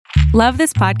Love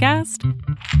this podcast?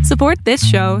 Support this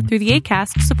show through the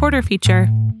Acast supporter feature.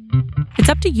 It's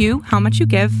up to you how much you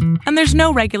give, and there's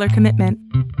no regular commitment.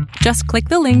 Just click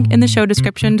the link in the show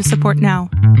description to support now.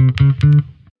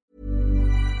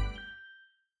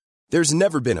 There's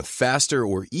never been a faster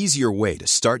or easier way to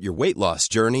start your weight loss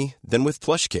journey than with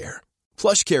PlushCare.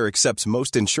 PlushCare accepts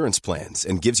most insurance plans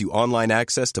and gives you online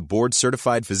access to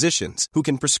board-certified physicians who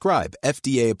can prescribe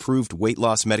FDA-approved weight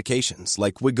loss medications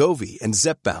like Wegovy and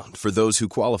Zepbound for those who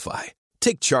qualify.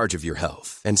 Take charge of your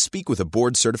health and speak with a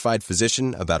board-certified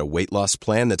physician about a weight loss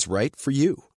plan that's right for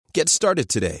you. Get started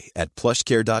today at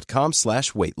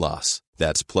plushcare.com/weight loss.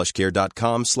 That's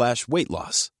plushcare.com/weight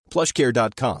loss.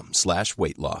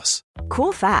 plushcare.com/weight loss.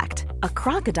 Cool fact, a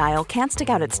crocodile can't stick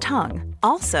out its tongue.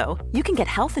 Also, you can get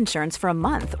health insurance for a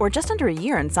month or just under a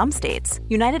year in some states.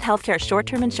 United Healthcare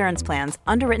short-term insurance plans,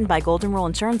 underwritten by Golden Rule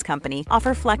Insurance Company,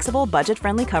 offer flexible,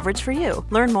 budget-friendly coverage for you.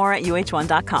 Learn more at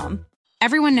uh1.com.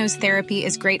 Everyone knows therapy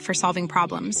is great for solving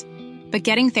problems, but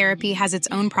getting therapy has its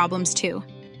own problems too,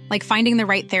 like finding the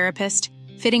right therapist,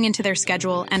 fitting into their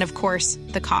schedule, and of course,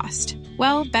 the cost.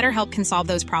 Well, BetterHelp can solve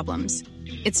those problems.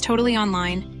 It's totally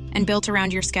online and built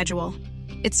around your schedule.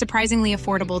 It's surprisingly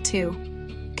affordable too.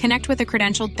 Connect with a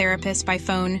credentialed therapist by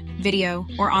phone, video,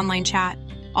 or online chat,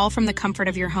 all from the comfort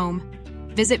of your home.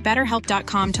 Visit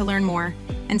BetterHelp.com to learn more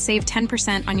and save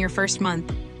 10% on your first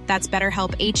month. That's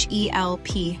BetterHelp,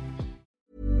 H-E-L-P.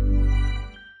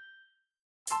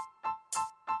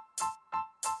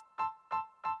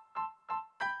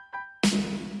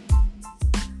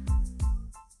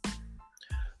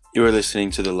 You are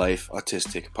listening to the Life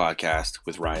Autistic Podcast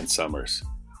with Ryan Summers.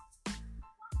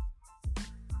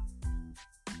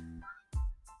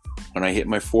 When I hit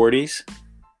my 40s,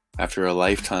 after a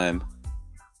lifetime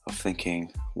of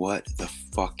thinking, what the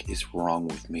fuck is wrong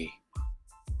with me?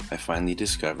 I finally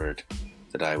discovered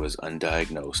that I was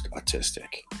undiagnosed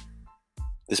autistic.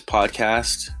 This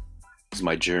podcast is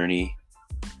my journey,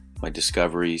 my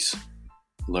discoveries,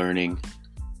 learning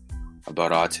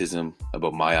about autism,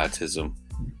 about my autism,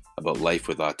 about life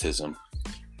with autism,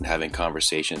 and having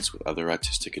conversations with other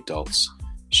autistic adults,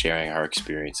 sharing our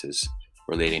experiences,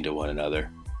 relating to one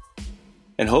another.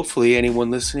 And hopefully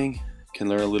anyone listening can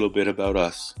learn a little bit about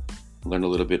us, learn a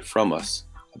little bit from us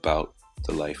about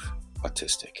the Life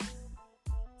Autistic.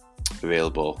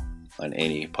 Available on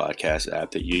any podcast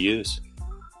app that you use.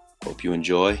 Hope you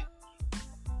enjoy,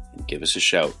 and give us a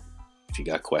shout if you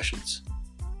got questions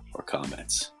or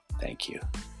comments. Thank you.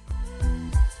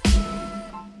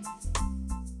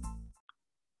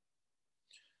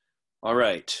 All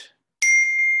right.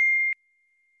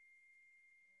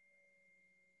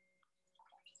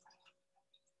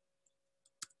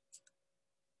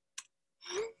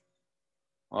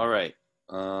 All right.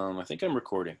 I think I'm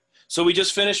recording. So we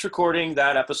just finished recording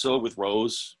that episode with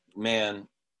Rose. Man,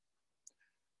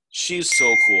 she's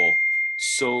so cool.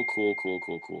 So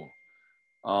cool.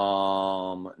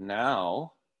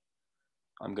 Now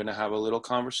I'm going to have a little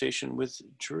conversation with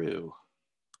Drew.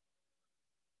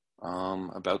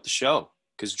 About the show,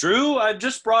 because I've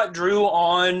just brought Drew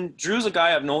on. Drew's a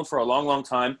guy I've known for a long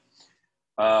time.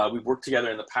 We've worked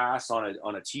together in the past on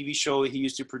a TV show that he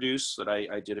used to produce that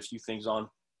I did a few things on,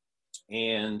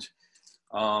 and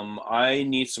I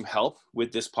need some help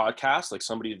with this podcast, like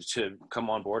somebody to come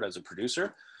on board as a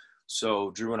producer.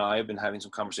 So Drew and I have been having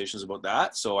some conversations about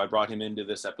that. So I brought him into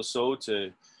this episode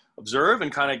to observe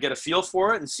and kind of get a feel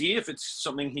for it and see if it's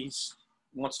something he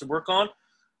wants to work on.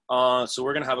 So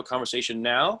we're going to have a conversation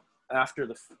now after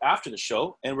the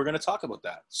show, and we're going to talk about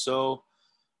that. So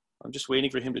I'm just waiting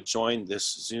for him to join this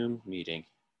Zoom meeting.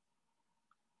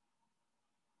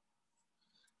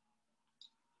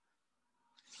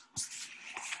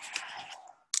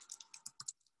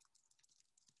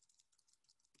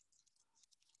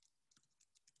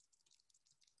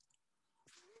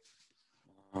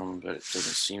 But it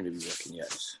doesn't seem to be working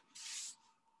yet.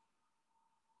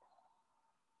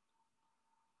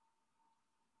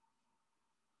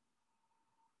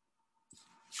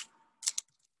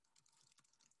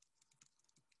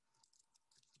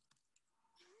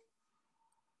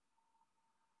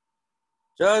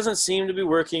 Doesn't seem to be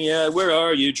working yet. Where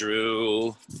are you,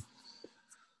 Drew?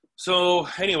 So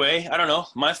anyway, I don't know.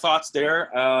 My thoughts there.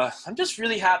 I'm just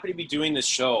really happy to be doing this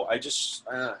show. I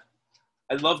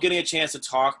love getting a chance to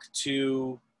talk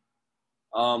to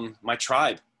my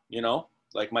tribe,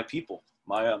 like my people,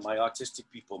 my autistic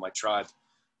people, my tribe.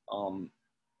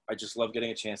 I just love getting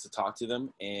a chance to talk to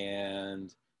them,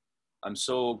 and I'm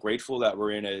so grateful that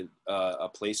we're in a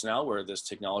place now where this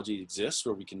technology exists,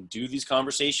 where we can do these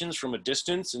conversations from a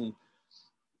distance and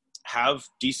have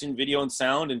decent video and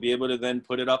sound and be able to then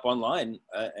put it up online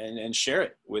and share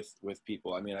it with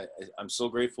people. I mean, I'm so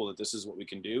grateful that this is what we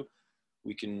can do.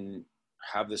 We can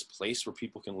have this place where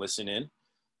people can listen in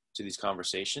to these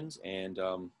conversations and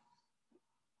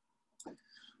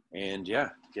yeah,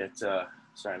 sorry,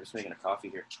 I'm just making a coffee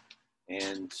here,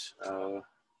 and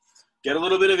get a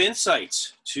little bit of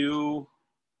insight to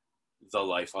the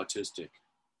life autistic.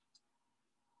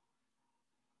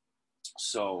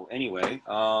 So anyway,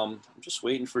 I'm just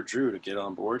waiting for Drew to get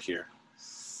on board here.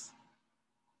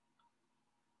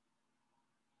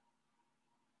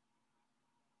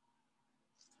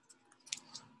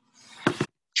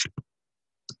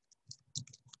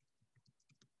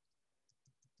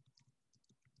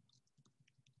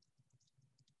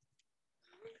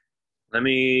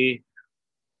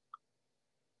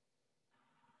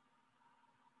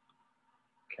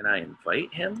 Can I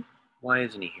invite him? Why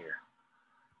isn't he here?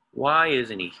 Why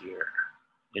isn't he here?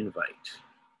 Invite.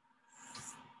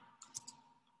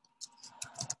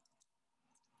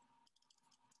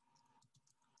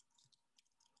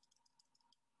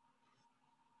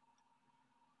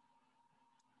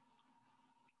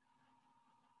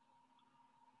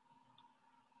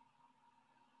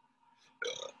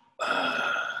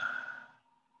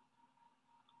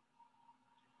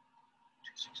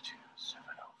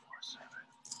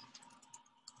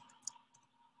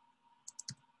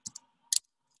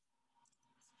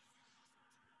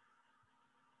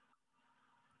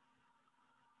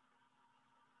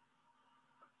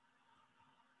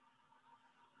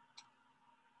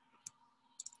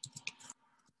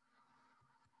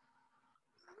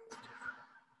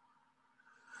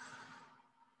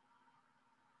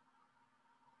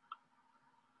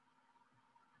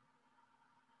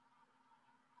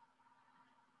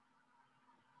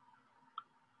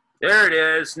 There it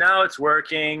is. Now it's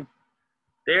working.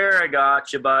 There, I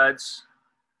got you, buds.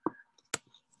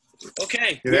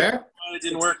 Okay. You there? It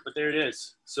didn't work, but there it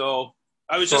is. So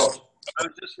I was just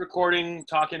recording,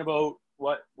 talking about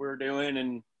what we're doing,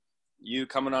 and you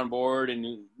coming on board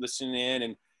and listening in.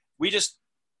 And we just,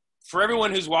 for everyone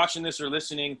who's watching this or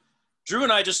listening, Drew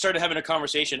and I just started having a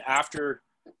conversation after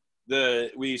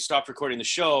we stopped recording the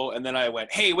show, and then I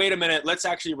went, hey, wait a minute, let's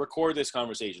actually record this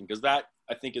conversation, because that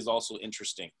I think is also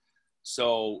interesting.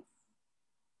 So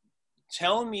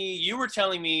you were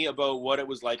telling me about what it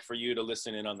was like for you to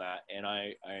listen in on that, and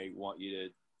I want you to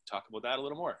talk about that a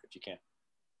little more, if you can.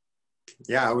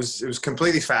 Yeah, it was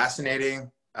completely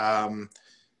fascinating.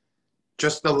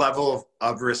 Just the level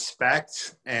of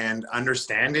respect and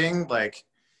understanding, like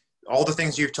all the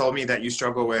things you've told me that you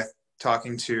struggle with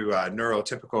talking to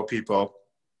neurotypical people,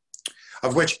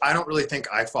 of which I don't really think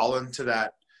I fall into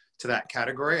that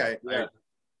category.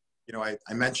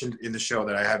 I mentioned in the show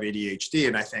that I have ADHD,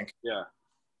 and I think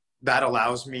that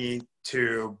allows me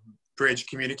to bridge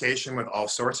communication with all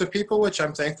sorts of people, which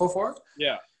I'm thankful for.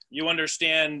 Yeah. You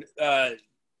understand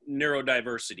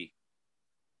neurodiversity.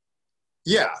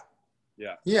 Yeah.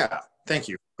 Yeah. Yeah. Thank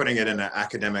you. Putting it in an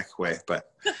academic way,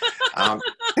 but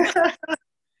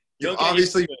you've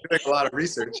obviously been doing a lot of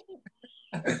research.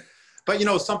 But,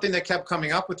 something that kept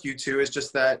coming up with you two is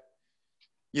just that,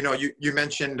 you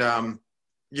mentioned,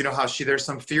 how there's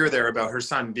some fear there about her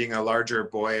son being a larger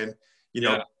boy, and,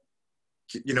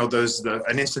 there's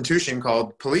an institution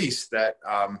called police that,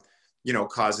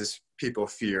 causes people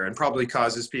fear, and probably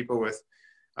causes people with,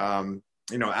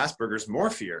 Asperger's more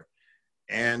fear.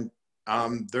 And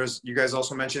you guys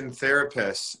also mentioned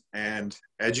therapists and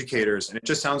educators, and it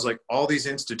just sounds like all these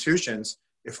institutions,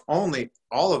 if only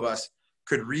all of us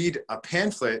could read a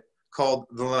pamphlet called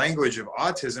The Language of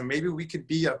Autism, maybe we could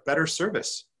be a better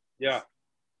service. Yeah.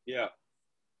 Yeah.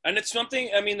 And it's something,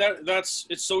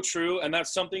 it's so true. And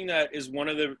that's something that is one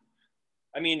of the,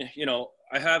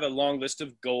 I have a long list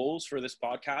of goals for this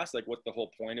podcast, like what the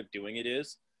whole point of doing it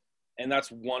is. And that's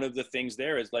one of the things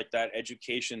there is like that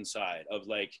education side of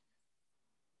like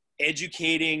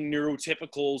educating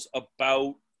neurotypicals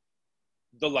about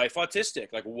the life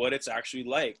autistic, like what it's actually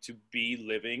like to be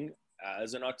living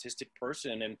as an autistic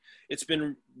person. And it's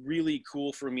been really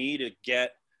cool for me to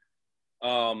get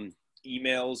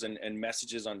emails and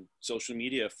messages on social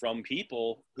media from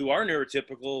people who are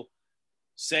neurotypical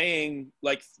saying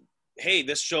like, hey,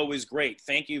 this show is great.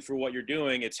 Thank you for what you're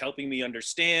doing. It's helping me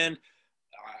understand,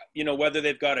 whether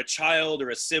they've got a child or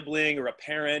a sibling or a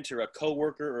parent or a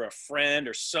coworker or a friend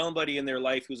or somebody in their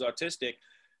life who's autistic.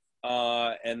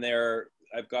 And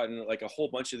I've gotten like a whole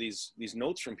bunch of these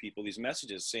notes from people, these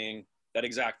messages saying that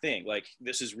exact thing. Like,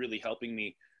 this is really helping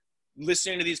me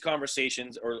listening to these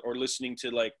conversations or listening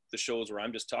to like the shows where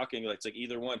I'm just talking. Like, it's like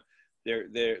either one,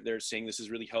 they're saying this is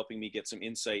really helping me get some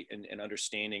insight and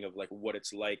understanding of like what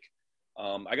it's like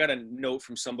I got a note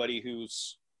from somebody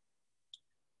who's,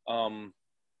 I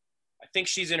think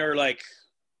she's in her like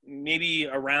maybe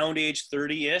around age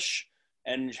 30-ish,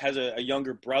 and has a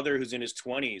younger brother who's in his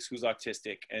 20s who's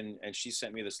autistic, and she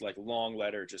sent me this like long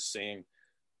letter just saying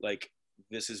like,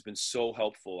 this has been so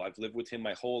helpful. I've lived with him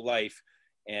my whole life,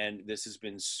 and this has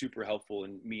been super helpful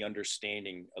in me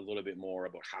understanding a little bit more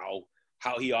about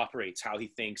how he operates, how he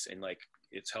thinks, and like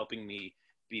it's helping me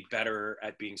be better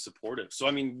at being supportive. So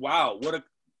I mean, wow,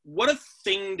 what a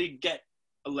thing to get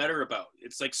a letter about.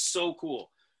 It's like so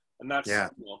cool. And that's, yeah.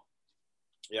 You know,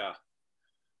 yeah.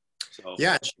 So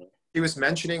yeah, he was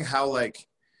mentioning how like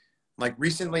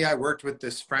recently I worked with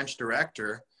this French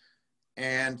director,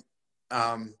 and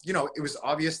you know, it was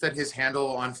obvious that his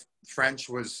handle on French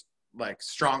was like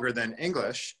stronger than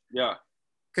English. Yeah.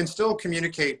 Can still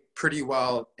communicate pretty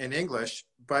well in English,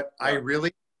 but yeah.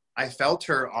 I felt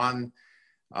her on,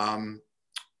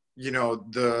 you know,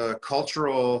 the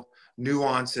cultural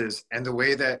nuances and the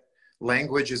way that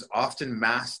language is often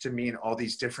masked to mean all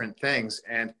these different things.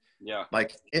 And yeah,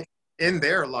 like in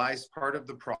there lies part of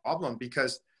the problem,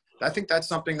 because I think that's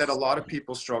something that a lot of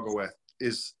people struggle with,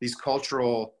 is these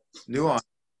cultural nuances.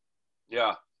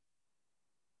 Yeah.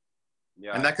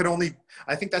 Yeah. And that could only,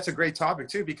 I think that's a great topic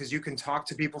too, because you can talk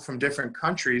to people from different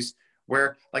countries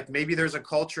where like maybe there's a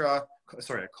culture,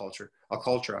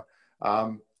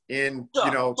 in,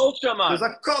 you know, there's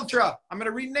a culture. I'm going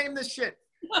to rename this shit.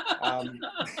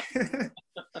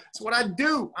 It's what I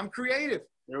do. I'm creative.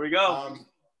 There we go.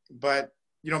 But,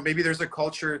 you know, maybe there's a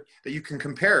culture that you can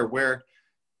compare where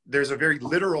there's a very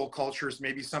literal cultures,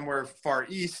 maybe somewhere far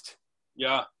east.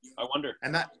 Yeah, I wonder.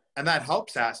 And that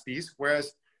helps Aspies.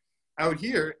 Whereas out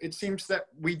here, it seems that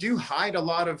we do hide a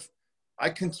lot of, I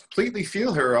completely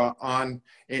feel her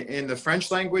in the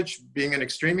French language being an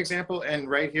extreme example, and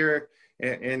right here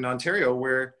in Ontario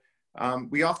where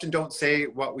we often don't say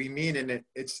what we mean, and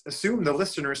it's assumed the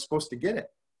listener is supposed to get it.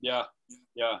 Yeah,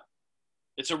 yeah.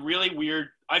 It's a really weird,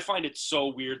 I find it so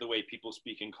weird the way people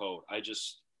speak in code. I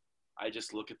just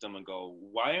look at them and go,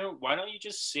 why don't you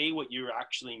just say what you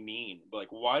actually mean? Like,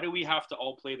 why do we have to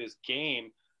all play this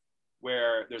game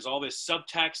where there's all this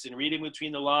subtext and reading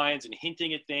between the lines and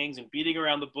hinting at things and beating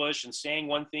around the bush and saying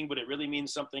one thing, but it really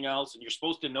means something else, and you're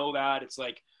supposed to know that? It's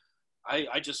like,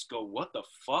 I just go, what the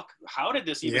fuck? How did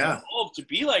this even evolve to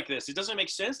be like this? It doesn't make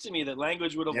sense to me that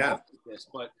language would evolve like this,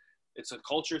 but it's a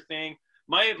culture thing.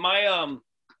 My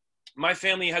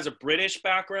family has a British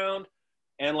background,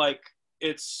 and like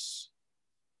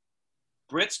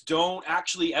Brits don't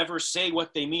actually ever say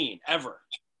what they mean, ever.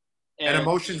 And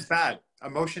emotion's bad.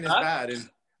 Emotion is bad. And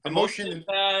emotion is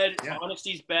bad. Yeah.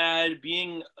 Honesty's bad.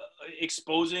 Being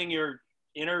exposing your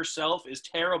inner self is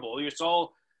terrible. It's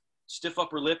all stiff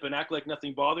upper lip and act like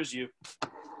nothing bothers you.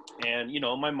 And, you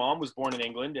know, my mom was born in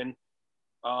England, and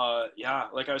yeah,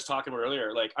 like I was talking about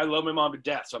earlier, like I love my mom to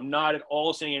death, so I'm not at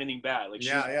all saying anything bad. Like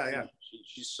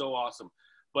she's so awesome.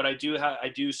 But I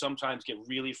do sometimes get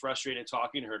really frustrated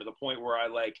talking to her, to the point where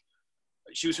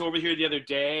she was over here the other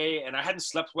day, and I hadn't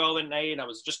slept well that night, and I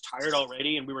was just tired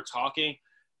already, and we were talking,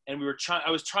 and I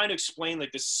was trying to explain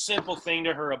like this simple thing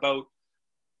to her about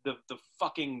the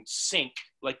fucking sink,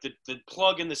 like the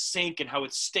plug in the sink and how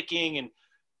it's sticking, and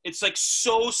it's like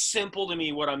so simple to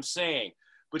me what I'm saying.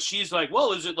 But she's like,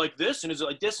 well, is it like this? And is it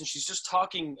like this? And she's just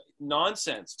talking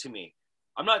nonsense to me.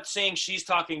 I'm not saying she's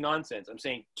talking nonsense. I'm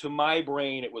saying to my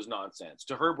brain, it was nonsense.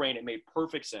 To her brain, it made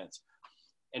perfect sense.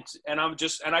 And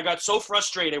I got so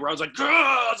frustrated where I was like,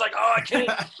 oh, I can't.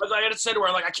 I had to say to her,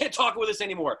 I'm like, I can't talk with this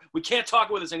anymore. We can't talk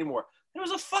with this anymore. There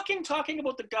was a fucking talking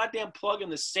about the goddamn plug in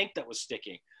the sink that was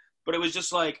sticking. But it was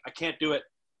just like, I can't do it.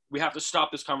 We have to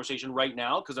stop this conversation right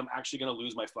now, because I'm actually going to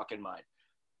lose my fucking mind.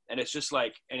 And it's just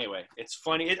like, anyway, it's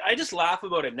funny. I just laugh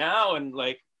about it now, and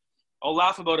like, I'll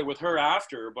laugh about it with her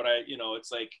after, but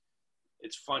it's like,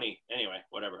 it's funny. Anyway,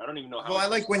 whatever. I don't even know how. Well, I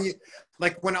like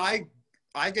when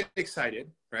I get excited,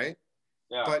 right?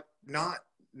 Yeah. But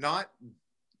not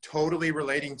totally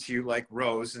relating to you like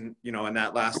Rose, and, you know, in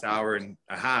that last hour and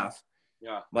a half.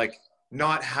 Yeah. Like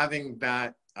not having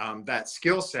that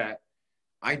skill set.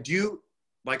 I do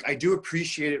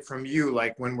appreciate it from you.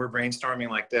 Like when we're brainstorming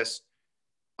like this,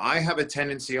 I have a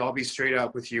tendency, I'll be straight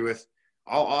up with you,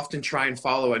 I'll often try and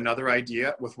follow another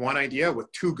idea with one idea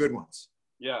with two good ones.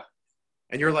 Yeah.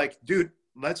 And you're like, dude,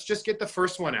 let's just get the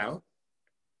first one out.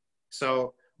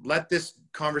 So let this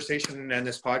conversation and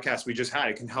this podcast we just had,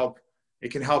 it can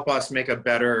help us make a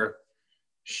better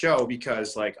show,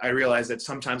 because like, I realize that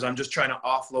sometimes I'm just trying to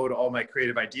offload all my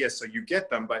creative ideas so you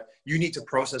get them, but you need to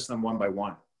process them one by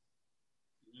one.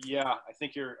 Yeah. I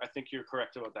think you're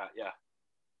correct about that. Yeah.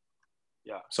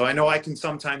 Yeah. So I know I can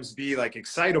sometimes be like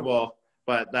excitable,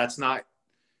 but it's not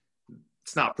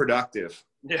productive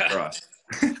for us.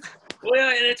 Well, yeah,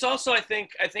 and it's also, I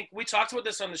think we talked about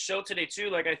this on the show today too.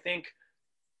 Like, I think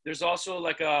there's also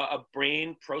like a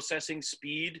brain processing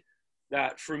speed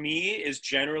that for me is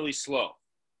generally slow.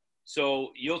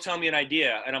 So you'll tell me an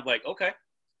idea and I'm like, okay.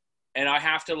 And I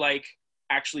have to like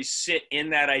actually sit in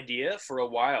that idea for a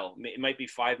while. It might be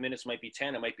 5 minutes, might be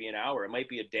 10, it might be an hour, it might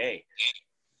be a day.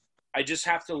 I just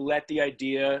have to let the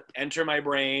idea enter my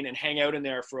brain and hang out in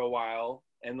there for a while.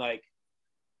 And like,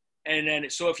 and then,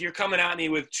 so if you're coming at me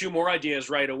with 2 more ideas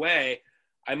right away,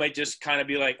 I might just kind of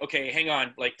be like, okay, hang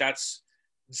on. Like that's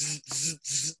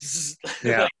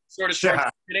like sort of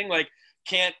hitting, like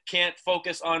can't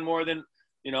focus on more than,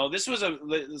 you know, this was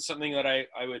something that I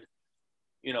would,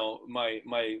 you know, my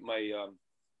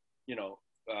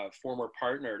former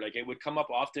partner, like it would come up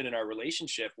often in our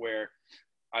relationship where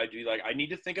I'd be like, I need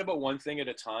to think about one thing at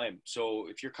a time. So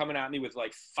if you're coming at me with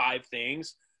like 5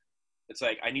 things, it's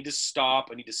like, I need to stop.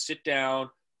 I need to sit down.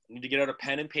 I need to get out a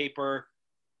pen and paper.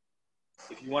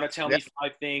 If you want to tell me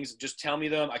 5 things, just tell me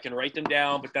them. I can write them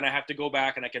down, but then I have to go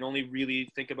back and I can only really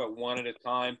think about one at a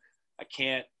time. I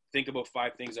can't think about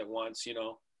 5 things at once, you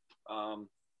know?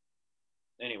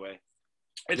 Anyway,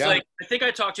 it's like, I think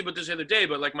I talked to you about this the other day,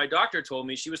 but like my doctor told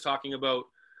me, she was talking about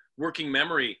working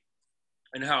memory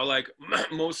and how like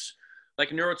most like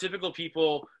neurotypical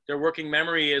people, their working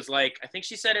memory is like, I think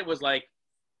she said it was like,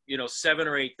 you know, 7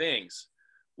 or 8 things.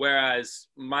 Whereas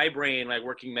my brain, like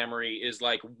working memory is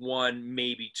like 1,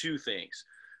 maybe 2 things.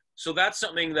 So that's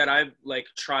something that I like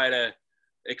try to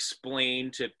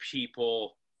explain to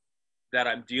people that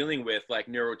I'm dealing with, like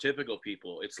neurotypical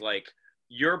people. It's like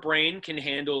your brain can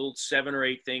handle 7 or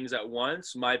 8 things at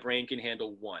once. My brain can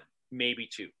handle 1, maybe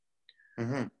 2.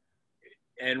 Mm-hmm.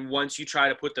 And once you try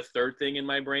to put the 3rd thing in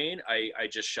my brain, I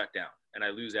just shut down and I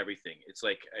lose everything. It's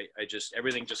like, I just,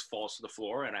 everything just falls to the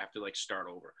floor and I have to like start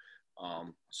over.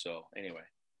 So anyway,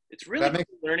 it's really cool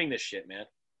learning this shit, man.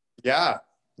 Yeah.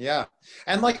 Yeah.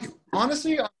 And like,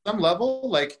 honestly, on some level,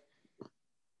 like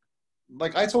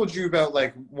I told you about,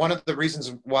 like, one of the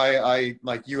reasons why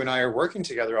you and I are working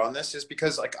together on this is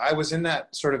because like I was in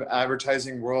that sort of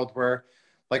advertising world where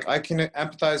like I can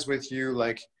empathize with you.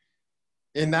 Like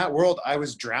in that world, I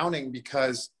was drowning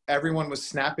because everyone was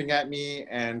snapping at me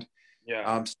and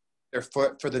their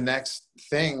foot for the next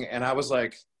thing. And I was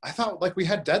like, I thought like we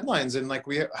had deadlines and like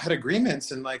we had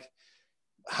agreements and like,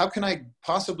 how can I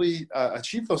possibly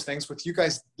achieve those things with you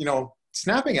guys, you know,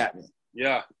 snapping at me?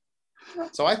 Yeah.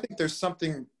 So I think there's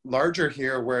something larger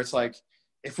here where it's like,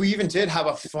 if we even did have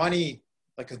a funny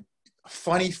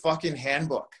fucking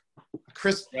handbook,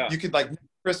 you could like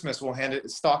Christmas, we'll hand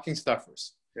it stocking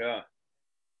stuffers. Yeah.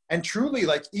 And truly,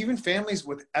 like even families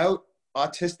without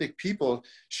autistic people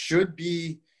should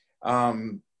be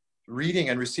reading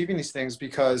and receiving these things,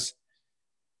 because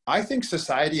I think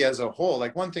society as a whole,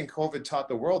 like one thing COVID taught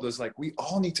the world is like, we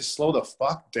all need to slow the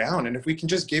fuck down. And if we can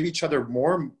just give each other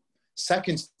more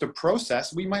seconds to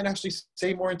process, we might actually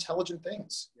say more intelligent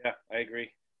things. Yeah, I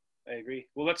agree.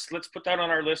 Well, let's put that on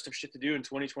our list of shit to do in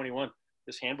 2021.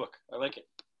 This handbook. I like it.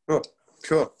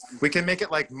 Cool. We can make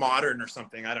it like modern or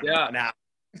something. I don't know. An app.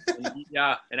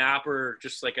 Yeah, an app or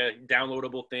just like a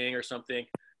downloadable thing or something.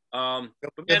 But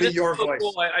man, this your voice.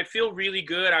 Cool. I feel really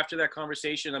good after that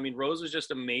conversation. I mean, Rose was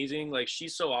just amazing. Like,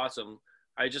 she's so awesome.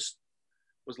 I just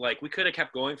was like, we could have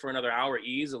kept going for another hour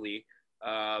easily.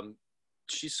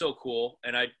 She's so cool.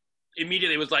 And I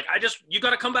immediately was like, you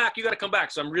got to come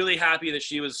back. So I'm really happy that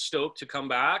she was stoked to come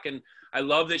back. And I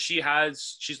love that she's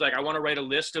like, I want to write a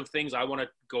list of things I want to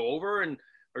go over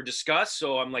or discuss.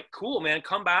 So I'm like, cool, man,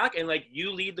 come back. And like,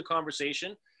 you lead the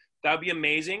conversation. That'd be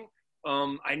amazing.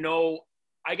 I know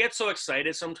I get so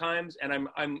excited sometimes, and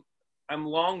I'm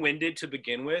long-winded to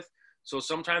begin with. So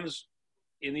sometimes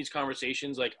in these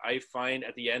conversations, like I find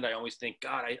at the end, I always think,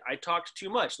 God, I talked too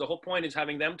much. The whole point is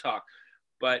having them talk.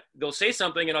 But they'll say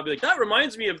something and I'll be like, that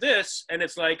reminds me of this. And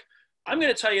it's like, I'm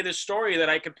going to tell you this story that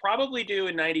I could probably do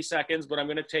in 90 seconds, but I'm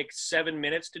going to take 7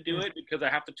 minutes to do it because I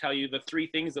have to tell you the 3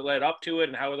 things that led up to it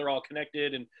and how they're all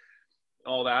connected and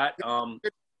all that.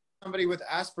 Somebody with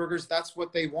Asperger's, that's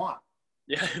what they want.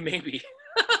 Yeah, maybe.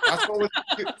 That's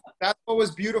what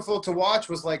was beautiful to watch,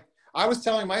 was like, I was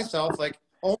telling myself, like,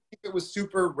 only if it was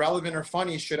super relevant or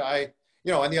funny should I,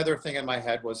 you know, and the other thing in my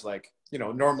head was like, you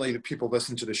know, normally the people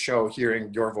listen to the show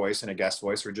hearing your voice and a guest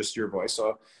voice or just your voice.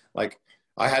 So like,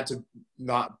 I had to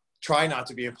try not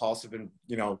to be impulsive and,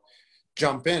 you know,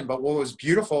 jump in. But what was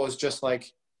beautiful is just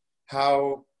like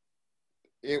how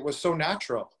it was so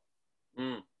natural.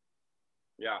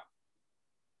 Yeah.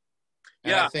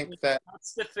 And I think that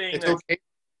that's the thing. It's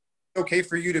okay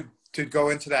for you to to go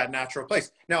into that natural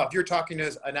place. Now, if you're talking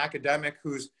to an academic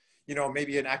who's, you know,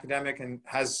 maybe an academic and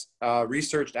has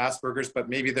researched Asperger's, but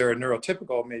maybe they're a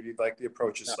neurotypical, maybe like the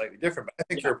approach is slightly different. But I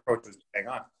think your approach is bang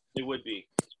on. It would be.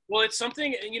 Well, it's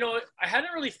something, you know, I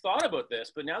hadn't really thought about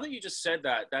this, but now that you just said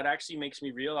that, that actually makes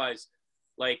me realize,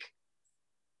 like,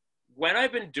 when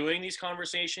I've been doing these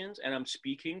conversations and I'm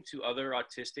speaking to other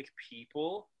autistic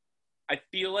people, I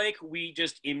feel like we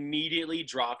just immediately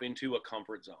drop into a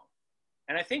comfort zone.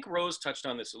 And I think Rose touched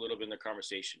on this a little bit in the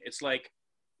conversation. It's like,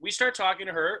 we start talking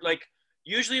to her, like,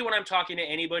 usually when I'm talking to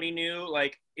anybody new,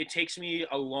 like, it takes me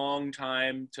a long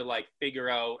time to, like, figure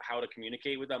out how to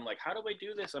communicate with them. Like, how do I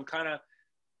do this?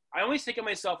 I always think of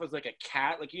myself as like a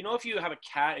cat. Like, you know, if you have a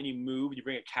cat and you move, you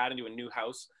bring a cat into a new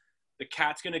house, the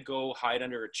cat's going to go hide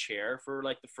under a chair for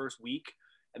like the first week.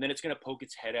 And then it's going to poke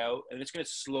its head out and it's going to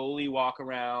slowly walk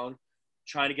around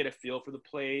trying to get a feel for the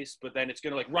place. But then it's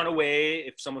going to like run away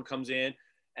if someone comes in.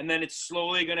 And then it's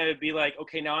slowly going to be like,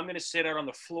 okay, now I'm going to sit out on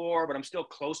the floor, but I'm still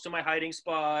close to my hiding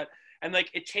spot. And like,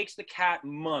 it takes the cat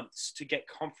months to get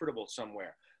comfortable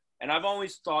somewhere. And I've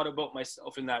always thought about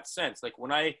myself in that sense. Like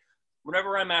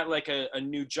whenever I'm at like a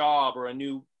new job or a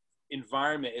new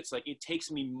environment, it's like, it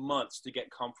takes me months to get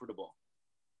comfortable.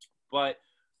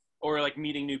 Or like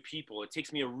meeting new people, it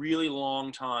takes me a really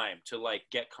long time to like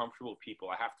get comfortable with people.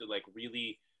 I have to like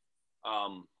really,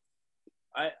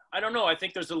 I don't know. I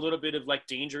think there's a little bit of like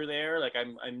danger there. Like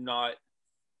I'm not,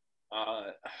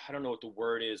 I don't know what the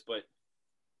word is, but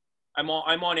I'm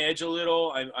on edge a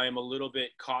little. I'm a little bit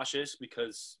cautious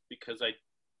because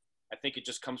I think it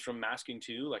just comes from masking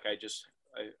too. Like I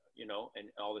you know, and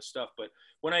all this stuff. But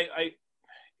when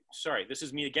sorry, this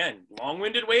is me again,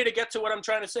 long-winded way to get to what I'm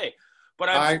trying to say. But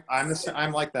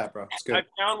I'm like that, bro. It's good. I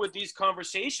found with these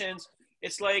conversations,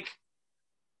 it's like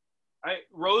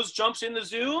Rose jumps in the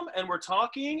Zoom and we're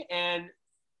talking, and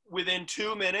within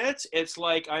 2 minutes, it's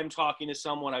like I'm talking to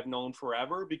someone I've known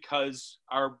forever because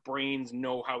our brains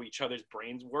know how each other's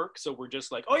brains work. So we're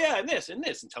just like, oh yeah, and this, and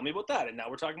tell me about that. And now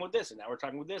we're talking about this, and now we're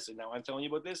talking about this, and now I'm telling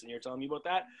you about this, and you're telling me about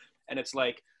that. And it's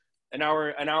like an hour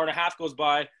and a half goes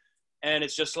by, and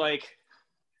it's just like,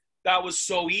 that was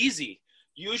so easy.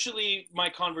 Usually my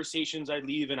conversations, I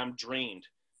leave and I'm drained.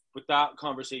 With that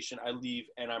conversation, I leave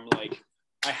and I'm like,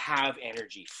 I have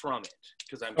energy from it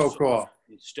because I'm so cool.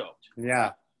 Stoked.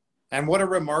 Yeah. And what a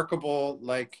remarkable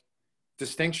like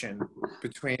distinction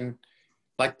between,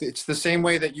 like, it's the same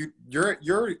way that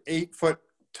your 8 foot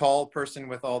tall person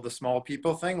with all the small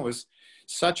people thing was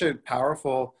such a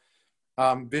powerful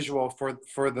visual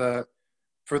for the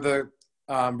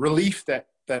relief that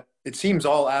it seems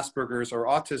all Asperger's or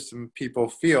autism people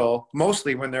feel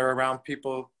mostly when they're around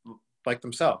people like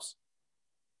themselves.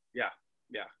 Yeah.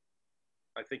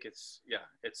 I think it's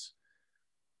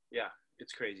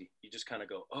crazy. You just kind of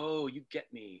go, oh, you get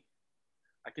me.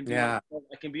 I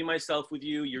can be myself with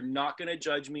you. You're not going to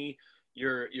judge me.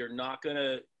 You're not going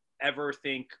to ever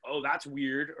think, oh, that's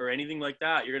weird or anything like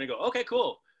that. You're going to go, okay,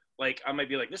 cool. Like, I might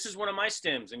be like, this is one of my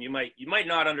stims, and you might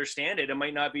not understand it. It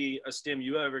might not be a stim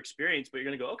you ever experienced, but you're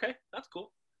going to go, okay, that's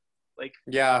cool. Like,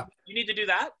 yeah, you need to do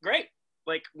that. Great.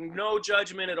 Like, no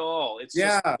judgment at all. It's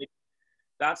just, like,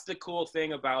 that's the cool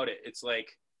thing about it. It's like,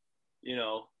 you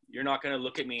know, you're not going to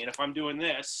look at me, and if I'm doing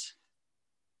this,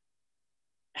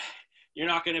 you're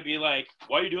not going to be like,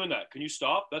 why are you doing that? Can you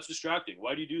stop? That's distracting.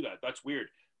 Why do you do that? That's weird.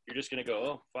 You're just going to go,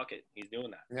 oh, fuck it. He's doing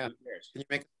that. Yeah. Can you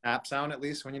make a snap sound at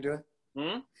least when you do it?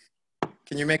 Hmm?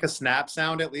 Can you make a snap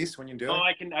sound at least when you do it? Oh,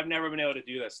 I've never been able to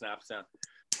do that snap sound.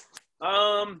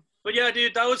 But yeah,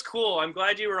 dude, that was cool. I'm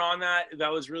glad you were on that.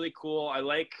 That was really cool. I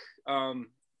like,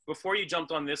 before you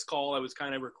jumped on this call, I was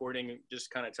kind of recording,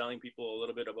 just kind of telling people a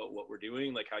little bit about what we're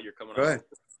doing, like how you're coming on.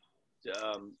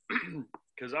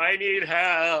 Because I need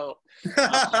help.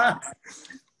 I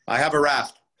have a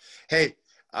raft. Hey,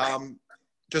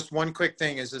 just one quick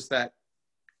thing is that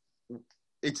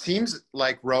it seems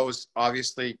like Rose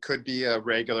obviously could be a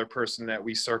regular person that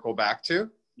we circle back to.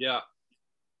 Yeah.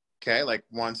 Okay, like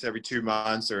once every 2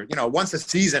 months, or, you know, once a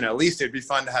season at least. It'd be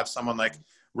fun to have someone like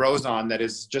Rose on that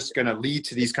is just going to lead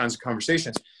to these kinds of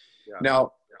conversations. Yeah.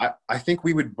 Now, I think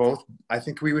we would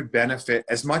benefit,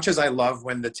 as much as I love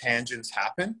when the tangents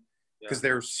happen, because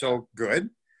they're so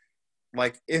good.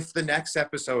 Like, if the next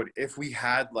episode, if we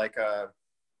had like a,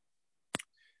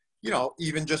 you know,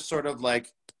 even just sort of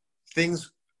like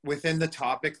things within the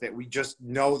topic that we just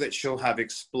know that she'll have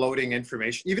exploding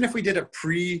information, even if we did a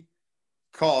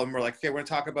pre-call and we're like, okay, we're going to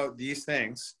talk about these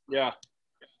things. Yeah.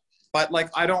 But like,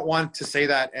 I don't want to say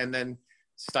that and then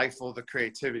stifle the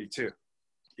creativity too.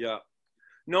 Yeah.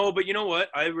 No, but you know what?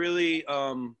 I really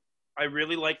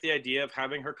like the idea of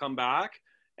having her come back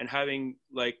and having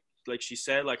like like she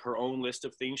said, like her own list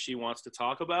of things she wants to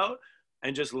talk about,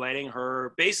 and just letting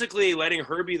her be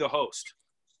the host,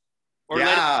 or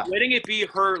letting it be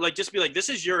her, like, just be like, this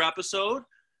is your episode.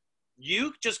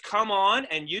 You just come on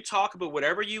and you talk about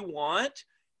whatever you want.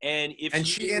 And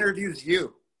she interviews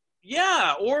you.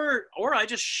 Yeah. Or I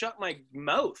just shut my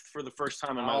mouth for the first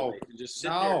time in my life and just sit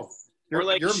there.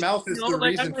 Your mouth is the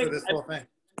reason for this whole thing.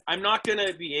 I'm not going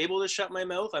to be able to shut my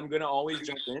mouth. I'm going to always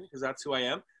jump in because that's who I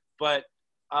am. But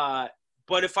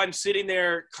if I'm sitting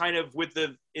there kind of with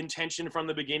the intention from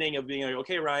the beginning of being like,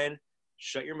 okay, Ryan,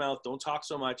 shut your mouth. Don't talk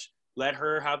so much. Let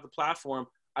her have the platform.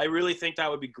 I really think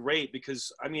that would be great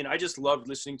because, I mean, I just loved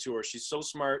listening to her. She's so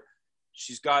smart.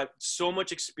 She's got so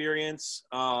much experience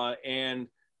and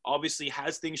obviously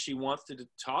has things she wants to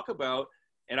talk about.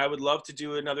 And I would love to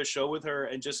do another show with her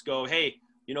and just go, hey,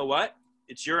 you know what?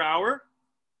 It's your hour.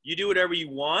 You do whatever you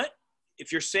want.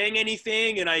 If you're saying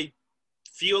anything and I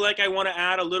feel like I want to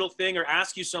add a little thing or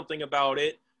ask you something about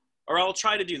it, or I'll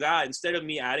try to do that. Instead of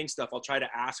me adding stuff, I'll try to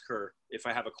ask her if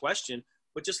I have a question,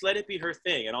 but just let it be her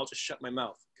thing. And I'll just shut my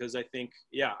mouth because I think,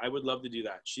 yeah, I would love to do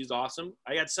that. She's awesome.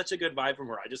 I got such a good vibe from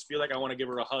her. I just feel like I want to give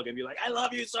her a hug and be like, I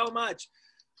love you so much.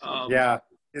 Yeah,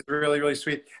 it's really, really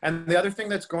sweet. And the other thing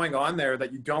that's going on there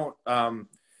that you don't,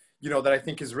 that I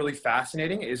think is really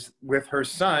fascinating is with her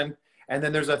son. And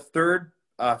then there's a third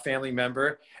family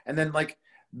member. And then like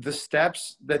the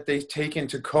steps that they've taken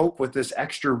to cope with this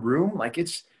extra room, like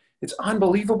it's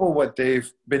unbelievable what they've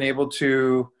been able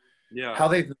to, how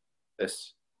they've done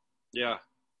this. Yeah.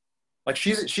 Like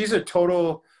she's a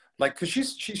total, like, cause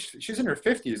she's in her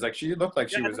 50s. Like she looked like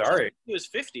she was our age. She was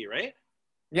 50, right?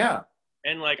 Yeah.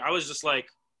 And like, I was just like,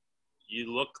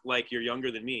 you look like you're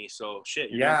younger than me. So shit.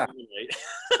 Yeah.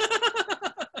 Right?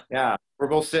 Yeah. We're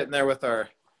both sitting there with our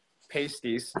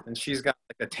pasties and she's got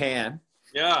like a tan.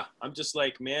 Yeah. I'm just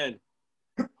like, man,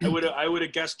 I would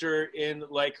have guessed her in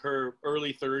like her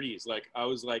early 30s. Like I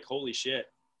was like, holy shit.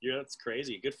 Yeah, that's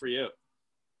crazy. Good for you.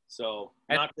 So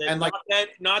not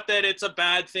that it's a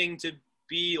bad thing to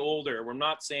be older. We're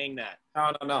not saying that.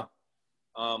 No.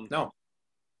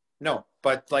 No,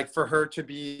 but like for her to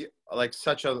be like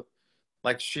such a,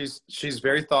 like she's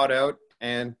very thought out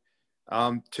and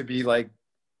to be like,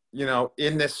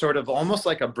 in this sort of almost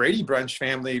like a Brady Bunch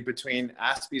family between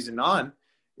Aspies and Non,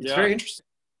 it's very interesting.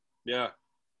 Yeah.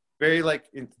 Very like,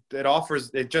 it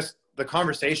offers, the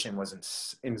conversation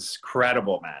was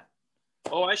incredible, man.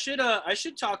 Oh, I should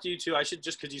talk to you too. I should,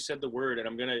 just because you said the word and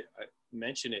I'm going to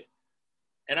mention it.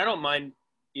 And I don't mind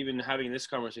even having this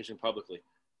conversation publicly.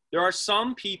 There are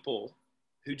some people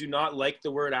who do not like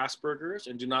the word Asperger's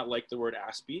and do not like the word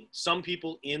Aspie. Some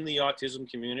people in the autism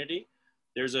community,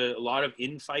 there's a lot of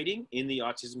infighting in the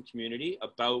autism community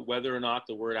about whether or not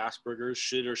the word Asperger's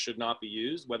should or should not be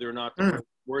used, whether or not the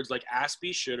words like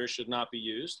Aspie should or should not be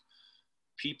used.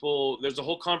 There's a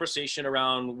whole conversation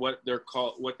around what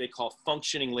they call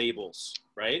functioning labels,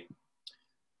 right?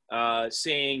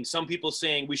 Some people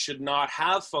saying we should not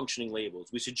have functioning labels.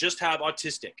 We should just have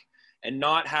autistic and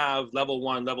not have level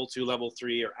 1, level 2, level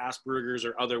 3, or Asperger's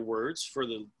or other words for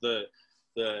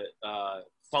the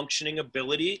functioning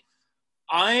ability.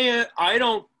 I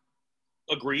don't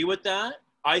agree with that.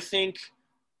 I think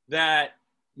that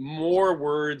more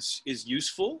words is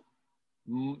useful.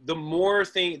 The more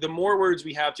words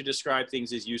we have to describe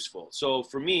things is useful. So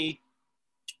for me,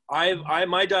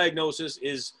 my diagnosis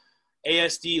is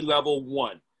ASD level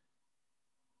 1.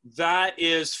 That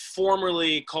is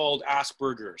formerly called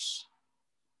Asperger's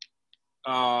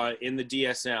in the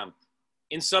DSM.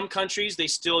 In some countries, they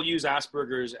still use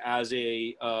Asperger's as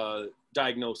a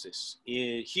diagnosis.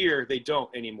 Here, they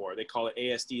don't anymore. They call it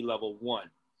ASD level 1.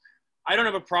 I don't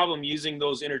have a problem using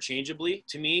those interchangeably.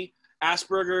 To me,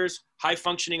 Asperger's, high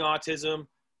functioning autism,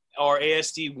 or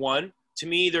ASD 1, to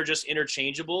me, they're just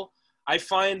interchangeable. I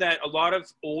find that a lot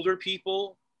of older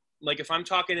people, like if I'm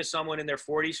talking to someone in their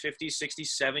 40s, 50s,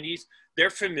 60s, 70s,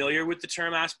 they're familiar with the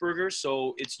term Asperger's,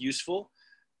 so it's useful.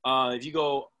 If you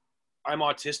go, I'm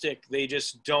autistic, they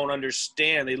just don't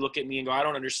understand. They look at me and go, I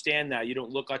don't understand that. You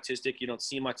don't look autistic. You don't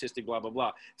seem autistic, blah, blah,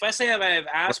 blah. If I say I have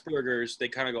Asperger's, they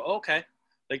kind of go, oh, okay.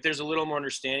 Like there's a little more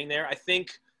understanding there. I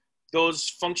think those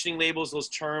functioning labels, those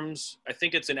terms, I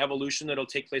think it's an evolution that'll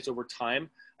take place over time.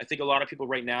 I think a lot of people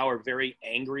right now are very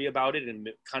angry about it and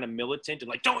kind of militant and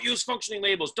like, don't use functioning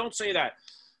labels. Don't say that.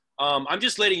 I'm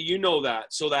just letting you know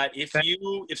that so that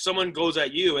if someone goes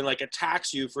at you and like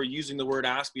attacks you for using the word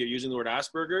Aspie or using the word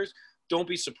Asperger's, don't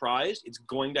be surprised. It's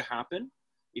going to happen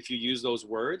if you use those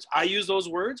words. I use those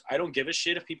words. I don't give a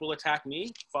shit if people attack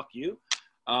me. Fuck you.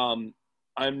 I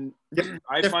find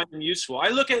them useful. I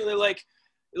look at it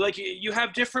like you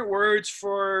have different words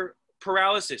for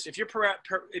paralysis. If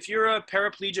you're a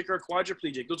paraplegic or a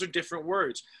quadriplegic, those are different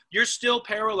words. You're still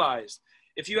paralyzed.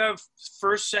 If you have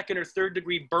first, second, or third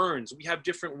degree burns, we have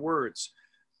different words.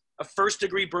 A first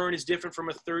degree burn is different from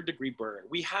a third degree burn.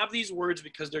 We have these words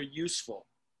because they're useful.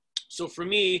 So for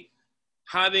me,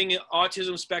 having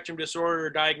autism spectrum disorder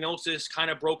diagnosis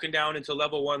kind of broken down into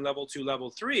level 1, level 2,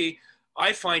 level 3,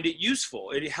 I find it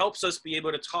useful. It helps us be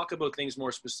able to talk about things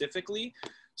more specifically.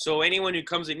 So anyone who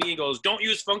comes at me and goes, don't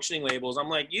use functioning labels, I'm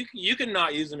like, you can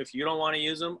not use them if you don't want to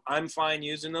use them. I'm fine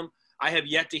using them. I have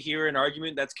yet to hear an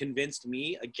argument that's convinced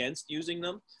me against using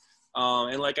them.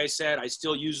 And like I said, I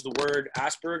still use the word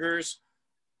Asperger's.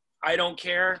 I don't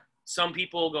care. Some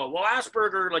people go, well,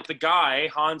 Asperger, like the guy,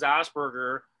 Hans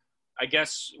Asperger, I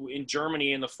guess in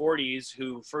Germany in the 40s,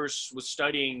 who first was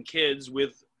studying kids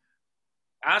with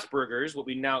Asperger's, what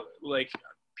we now, like,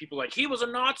 people like, he was a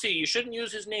Nazi, you shouldn't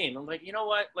use his name. I'm like, you know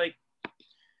what? Like,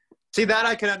 see, that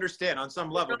I can understand on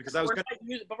some level, because but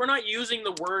we're not using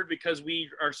the word because we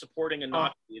are supporting a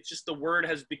Nazi. It's just the word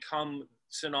has become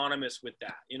synonymous with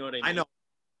that. You know what I mean? I know,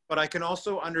 but I can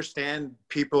also understand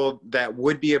people that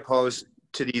would be opposed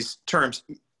to these terms.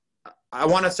 I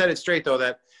want to set it straight, though,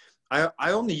 that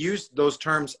I only use those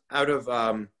terms out of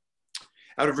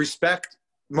respect,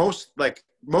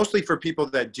 mostly for people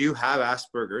that do have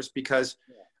Asperger's, because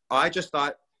I just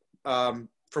thought,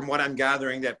 from what I'm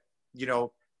gathering, that, you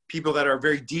know, people that are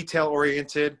very detail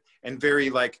oriented and very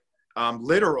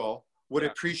literal would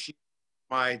appreciate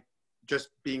my just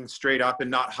being straight up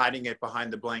and not hiding it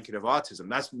behind the blanket of autism.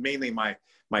 That's mainly my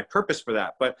purpose for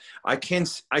that. But I can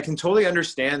totally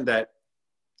understand that,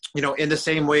 you know, in the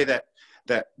same way that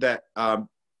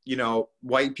you know,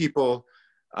 white people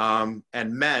and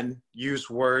men use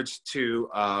words to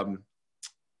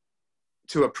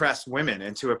oppress women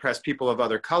and to oppress people of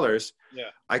other colors. Yeah.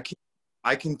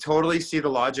 I can totally see the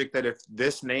logic that if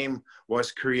this name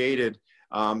was created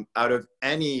out of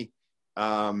any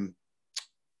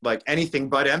anything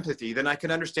but empathy, then I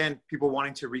can understand people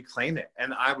wanting to reclaim it,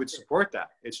 and I would support that.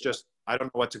 It's just, I don't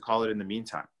know what to call it in the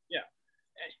meantime.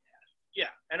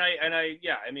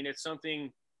 I mean, it's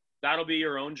something that'll be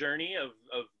your own journey of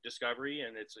discovery,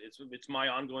 and it's my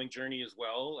ongoing journey as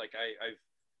well. Like I've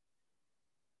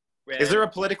read, is there a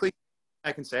politically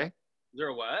I can say? Is there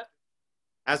a what?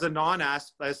 As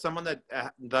someone that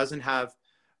doesn't have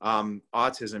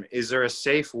autism, is there a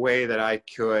safe way that I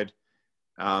could,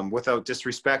 without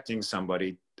disrespecting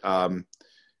somebody,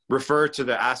 refer to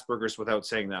the Asperger's without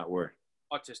saying that word?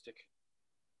 Autistic.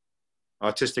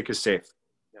 Autistic is safe.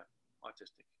 Yeah,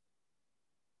 autistic.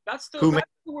 That's the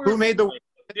word. Who made the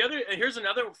other? Here's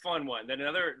another fun one.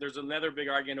 There's another big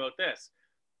argument about this.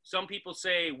 Some people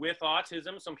say with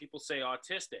autism. Some people say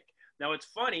autistic. Now it's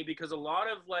funny because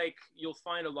you'll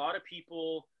find a lot of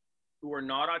people who are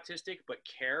not autistic but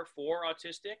care for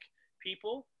autistic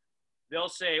people. They'll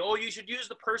say, oh, you should use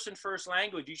the person first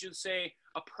language. You should say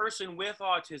a person with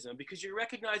autism because you're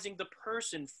recognizing the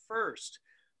person first.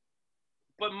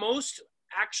 But most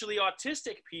actually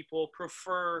autistic people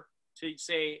prefer to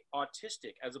say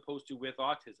autistic as opposed to with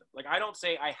autism. Like, I don't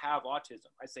say I have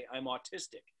autism. I say I'm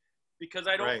autistic because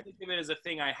I don't think of it as a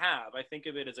thing I have. I think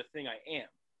of it as a thing I am.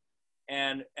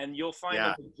 And you'll find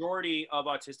the majority of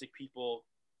autistic people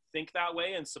think that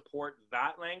way and support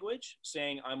that language,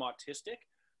 saying I'm autistic,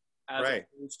 as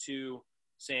opposed to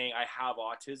saying I have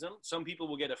autism. Some people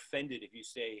will get offended if you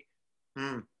say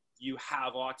you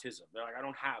have autism. They're like, I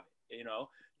don't have it, you know?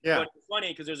 Yeah. But it's funny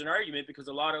because there's an argument because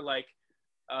a lot of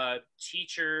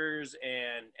teachers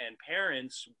and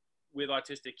parents with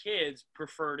autistic kids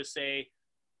prefer to say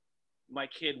my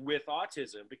kid with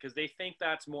autism because they think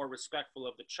that's more respectful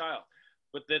of the child.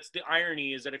 But that's the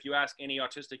irony, is that if you ask any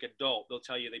autistic adult, they'll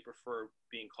tell you they prefer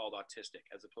being called autistic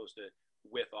as opposed to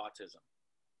with autism.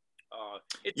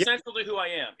 It's central to who I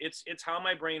am. It's how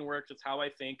my brain works. It's how I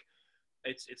think.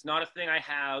 It's not a thing I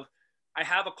have. I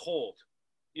have a cold.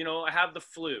 You know, I have the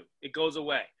flu. It goes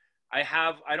away. I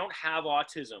don't have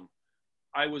autism.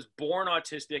 I was born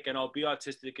autistic and I'll be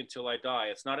autistic until I die.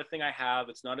 It's not a thing I have.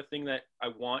 It's not a thing that I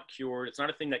want cured. It's not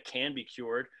a thing that can be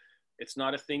cured. It's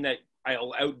not a thing that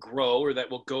I'll outgrow or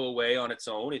that will go away on its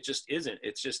own. It just isn't.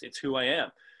 It's who I am.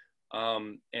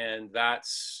 And I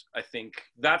think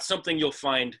that's something you'll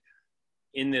find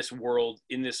in this world,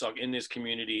 in this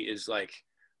community, is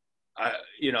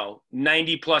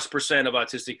 90+% of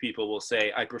autistic people will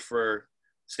say, I prefer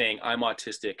saying I'm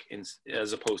autistic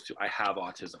as opposed to I have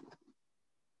autism.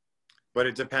 But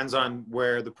it depends on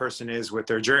where the person is with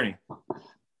their journey.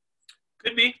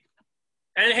 Could be.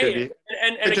 And hey,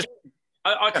 and again,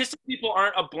 autistic people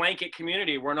aren't a blanket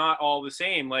community. We're not all the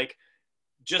same. That's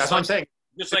what I'm saying.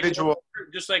 just individual.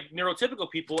 just like neurotypical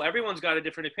people, everyone's got a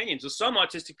different opinion. So some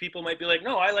autistic people might be like,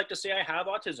 no, I like to say I have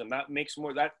autism. That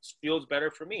feels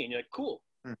better for me. And you're like, cool.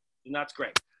 And that's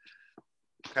great.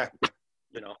 Okay.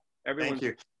 You know, everyone's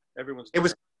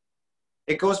different.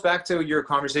 It goes back to your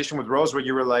conversation with Rose where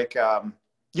you were like,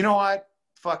 you know what?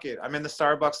 Fuck it. I'm in the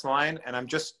Starbucks line and I'm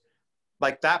just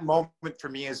like, that moment for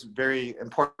me is a very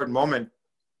important moment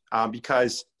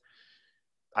because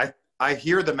I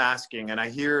hear the masking and I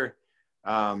hear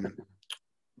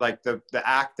like the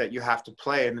act that you have to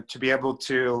play, and to be able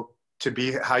to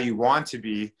be how you want to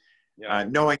be,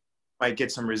 knowing you might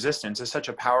get some resistance is such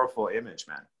a powerful image,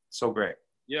 man. So great.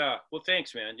 Yeah. Well,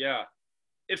 thanks, man. Yeah.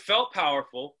 It felt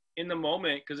powerful in the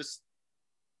moment because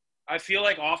I feel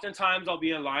like oftentimes I'll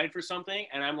be in line for something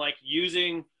and I'm like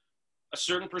using a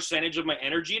certain percentage of my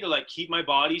energy to like keep my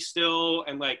body still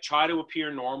and like try to appear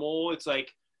normal. It's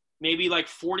like maybe like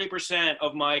 40%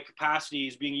 of my capacity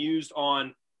is being used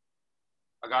on,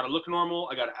 I got to look normal.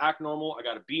 I got to act normal. I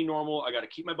got to be normal. I got to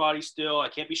keep my body still. I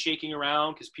can't be shaking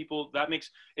around because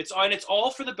it's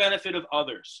all for the benefit of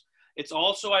others. It's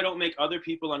also, I don't make other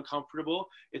people uncomfortable.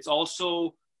 It's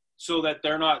also so that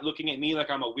they're not looking at me like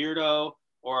I'm a weirdo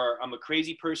or I'm a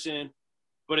crazy person.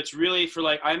 But it's really for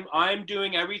like, I'm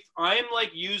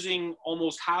like using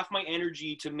almost half my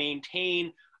energy to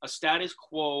maintain a status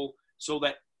quo so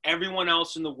that everyone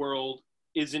else in the world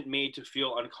isn't made to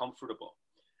feel uncomfortable.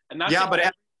 And that's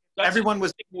everyone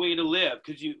was a way to live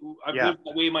because I've lived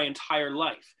that way my entire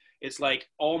life. It's like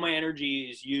all my energy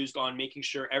is used on making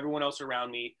sure everyone else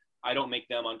around me, I don't make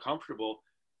them uncomfortable.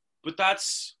 But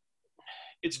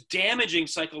it's damaging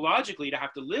psychologically to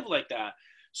have to live like that.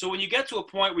 So when you get to a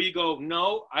point where you go,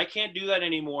 no, I can't do that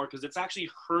anymore because it's actually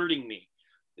hurting me.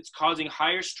 It's causing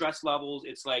higher stress levels.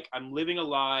 It's like I'm living a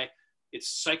lie. It's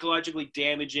psychologically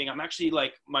damaging. I'm actually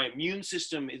like, my immune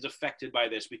system is affected by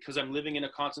this because I'm living in a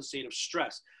constant state of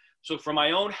stress. So for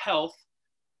my own health,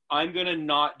 I'm going to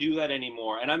not do that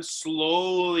anymore. And I'm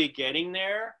slowly getting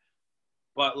there,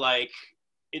 but like,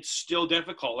 it's still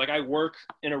difficult. Like I work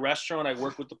in a restaurant, I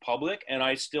work with the public, and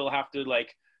I still have to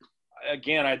like,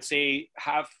 again, I'd say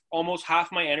almost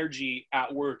half my energy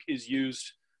at work is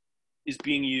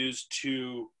being used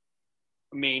to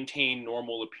maintain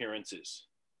normal appearances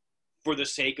for the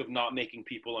sake of not making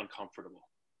people uncomfortable.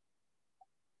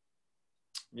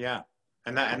 Yeah.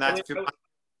 And that's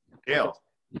jail.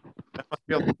 That must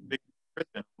feel like big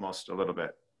prison almost a little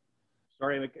bit.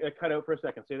 Sorry, I cut out for a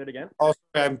second. Say that again. Oh,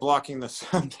 sorry, I'm blocking the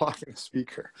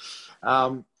speaker.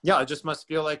 It just must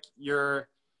feel like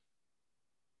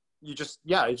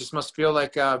it just must feel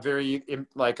like very,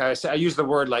 like I said, I use the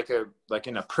word like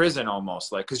in a prison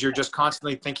almost, like, cause you're just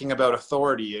constantly thinking about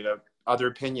authority and other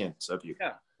opinions of you.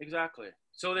 Yeah, exactly.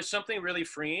 So there's something really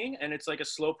freeing, and it's like a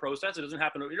slow process. It doesn't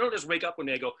happen. You don't just wake up one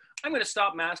day and go, I'm going to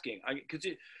stop masking. Cause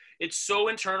it's so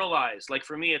internalized. Like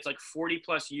for me, it's like 40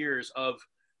 plus years of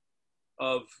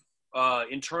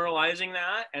internalizing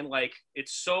that. And like,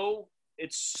 it's so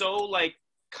like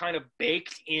kind of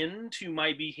baked into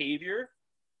my behavior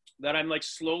that I'm like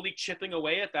slowly chipping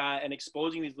away at that and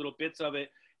exposing these little bits of it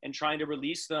and trying to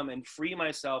release them and free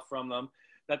myself from them,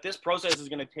 that this process is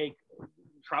going to take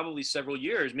probably several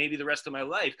years, maybe the rest of my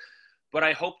life. But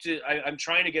I hope I'm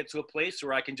trying to get to a place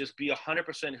where I can just be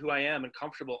 100% who I am and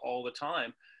comfortable all the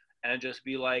time, and just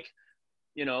be like,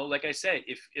 you know, like I said,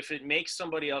 if it makes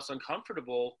somebody else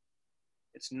uncomfortable,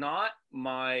 it's none of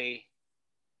my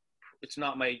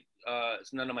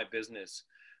business.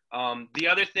 The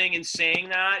other thing in saying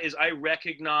that is I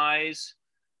recognize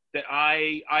that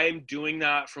I am doing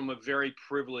that from a very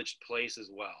privileged place as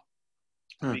well,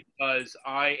 because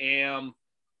I am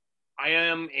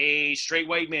a straight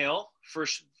white male for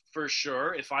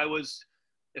sure. If I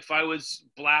was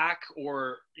black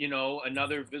or, you know,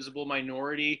 another visible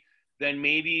minority, then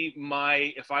maybe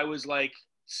if I was like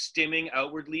stimming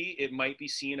outwardly, it might be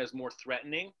seen as more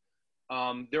threatening.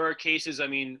 There are cases, I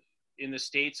mean, in the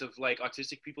States of like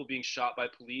autistic people being shot by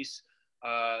police,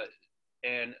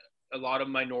 and a lot of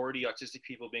minority autistic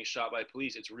people being shot by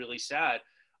police. It's really sad.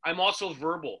 I'm also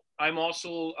verbal. I'm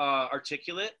also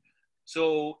articulate.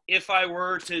 So if I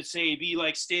were to say, be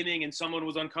like stimming and someone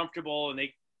was uncomfortable and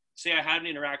they say I had an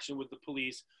interaction with the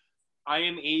police, I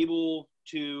am able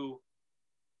to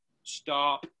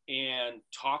stop and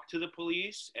talk to the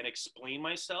police and explain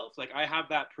myself. Like I have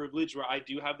that privilege where I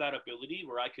do have that ability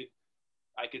where I could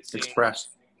say, express.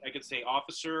 I could say,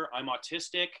 officer, I'm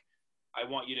autistic. I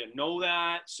want you to know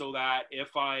that, so that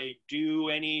if I do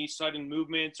any sudden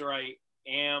movements or I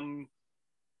am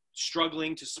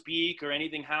struggling to speak or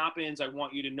anything happens, I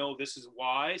want you to know this is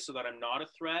why, so that I'm not a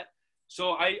threat.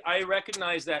 So I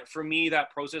recognize that for me,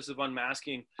 that process of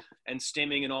unmasking and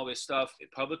stimming and all this stuff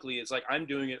publicly is like, I'm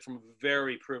doing it from a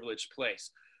very privileged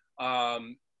place. I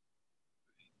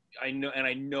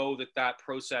know that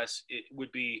process, it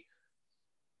would be,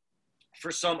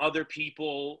 for some other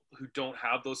people who don't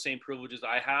have those same privileges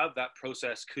I have, that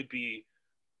process could be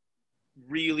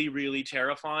really, really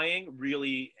terrifying,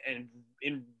 really, and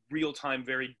in real time,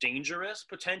 very dangerous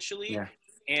potentially. Yeah.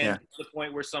 And to the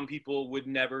point where some people would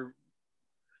never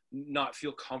not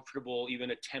feel comfortable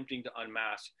even attempting to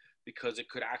unmask because it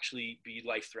could actually be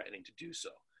life-threatening to do so.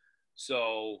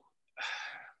 So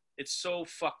it's so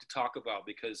fucked to talk about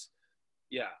because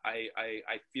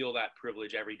I feel that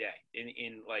privilege every day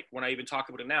in like, when I even talk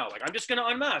about it now, like, I'm just going to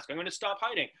unmask. I'm going to stop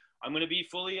hiding. I'm going to be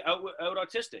fully out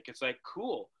autistic. It's like,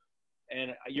 cool.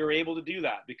 And you're able to do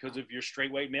that because of your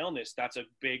straight white maleness. That's a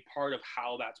big part of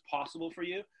how that's possible for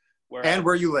you. And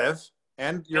where you live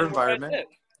and your environment.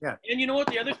 Yeah. And you know what?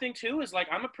 The other thing too is like,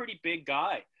 I'm a pretty big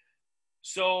guy.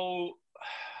 So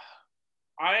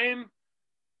I'm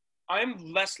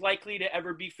less likely to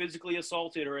ever be physically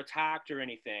assaulted or attacked or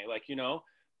anything. Like, you know,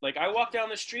 like I walk down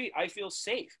the street, I feel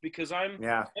safe because I'm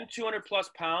 200 plus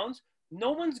pounds.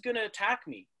 No one's going to attack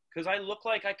me because I look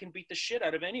like I can beat the shit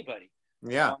out of anybody.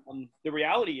 Yeah. The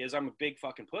reality is I'm a big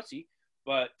fucking pussy,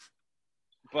 but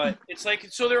it's like,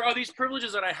 so there are these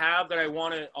privileges that I have that I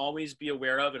want to always be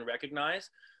aware of and recognize.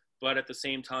 But at the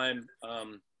same time,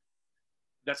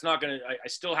 that's not going to, I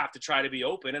still have to try to be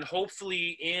open, and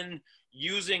hopefully in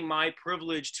using my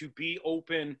privilege to be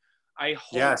open, I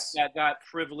hope that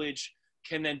privilege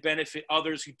can then benefit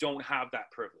others who don't have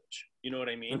that privilege. You know what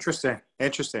I mean? Interesting.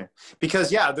 Because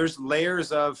there's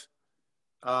layers of,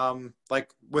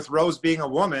 like with Rose being a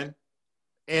woman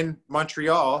in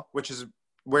Montreal, which is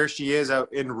where she is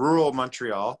out in rural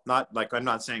Montreal, not like, I'm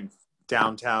not saying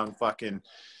downtown fucking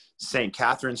St.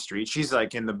 Catherine Street. She's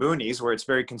like in the boonies where it's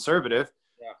very conservative.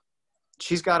 Yeah.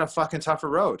 She's got a fucking tougher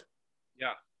road.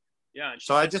 Yeah. Yeah.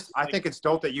 So I think it's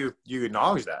dope that you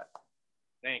acknowledge that.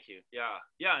 Thank you. Yeah.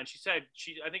 Yeah. And she said,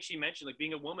 I think she mentioned like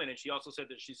being a woman, and she also said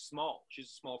that she's small. She's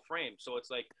a small frame. So it's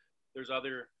like, there's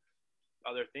other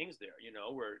things there, you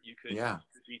know, where you could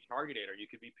be targeted, or you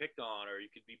could be picked on, or you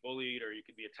could be bullied, or you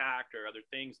could be attacked, or other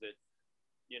things that,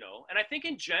 you know. And I think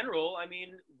in general, I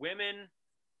mean, women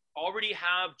already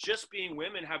have, just being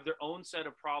women, have their own set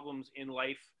of problems in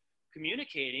life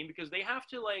communicating, because they have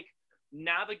to like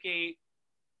navigate,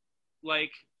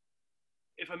 like,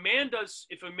 if a man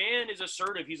is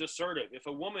assertive, he's assertive. If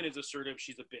a woman is assertive,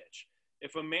 she's a bitch.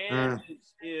 If a man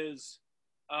is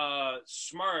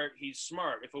smart, he's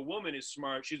smart. If a woman is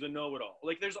smart, she's a know-it-all.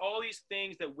 Like, there's all these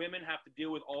things that women have to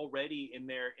deal with already in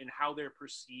how they're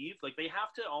perceived. Like, they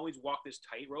have to always walk this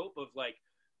tightrope of like,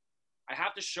 I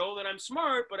have to show that I'm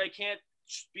smart, but I can't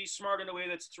be smart in a way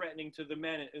that's threatening to the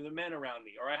men around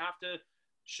me. Or I have to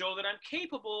show that I'm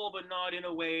capable, but not in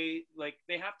a way, like,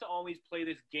 they have to always play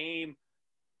this game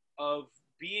of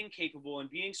being capable and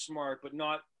being smart, but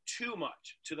not too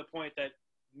much to the point that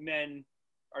men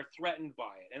are threatened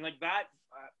by it. And like that,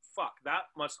 that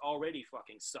must already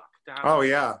fucking suck to have play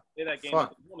that game with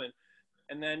a woman,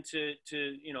 and then to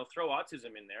you know, throw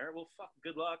autism in there. Well,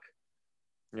 good luck.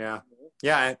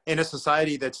 Yeah. In a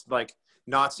society that's like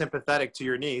not sympathetic to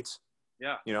your needs.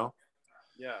 Yeah. You know.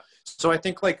 Yeah. So I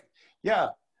think like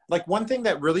one thing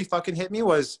that really fucking hit me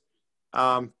was,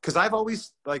 because I've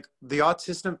always, like, the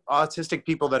autistic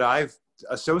people that I've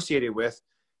associated with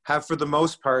have, for the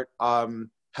most part,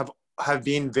 have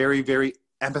been very, very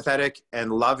empathetic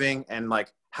and loving and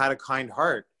like had a kind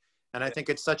heart. And I think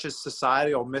it's such a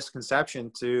societal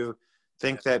misconception to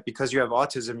think that because you have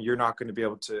autism, you're not going to be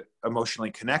able to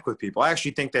emotionally connect with people. I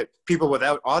actually think that people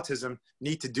without autism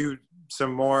need to do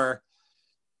some more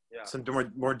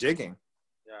digging.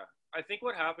 Yeah. I think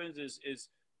what happens is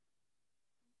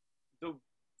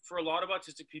for a lot of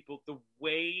autistic people, the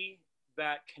way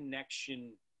that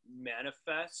connection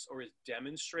manifests or is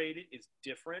demonstrated is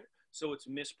different. So it's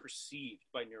misperceived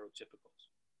by neurotypicals.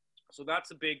 So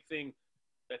that's a big thing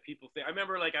that people think. I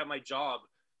remember, like, at my job,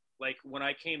 like, when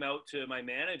I came out to my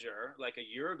manager like a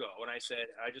year ago, and I said,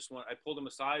 I pulled him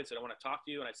aside and said, I want to talk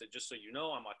to you. And I said, just so you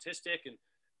know, I'm autistic.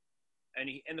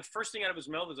 And the first thing out of his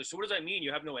mouth was like, so what does that mean?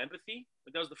 You have no empathy?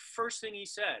 But that was the first thing he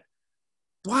said.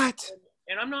 What?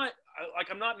 And I'm not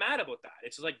mad about that.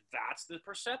 It's like, that's the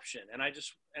perception.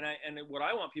 And what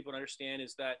I want people to understand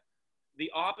is that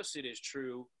the opposite is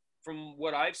true. From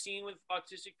what I've seen with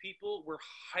autistic people, we're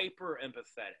hyper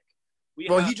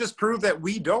empathetic. He just proved that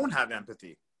we don't have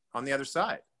empathy on the other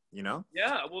side, you know?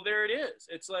 Yeah, well, there it is.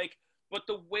 It's like, but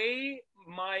the way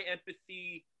my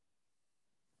empathy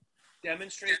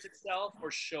demonstrates itself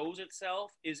or shows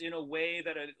itself is in a way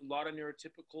that a lot of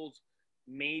neurotypicals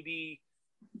maybe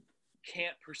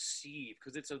can't perceive,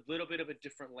 because it's a little bit of a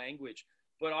different language.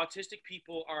 But autistic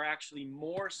people are actually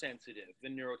more sensitive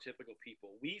than neurotypical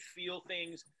people. We feel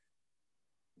things,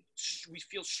 we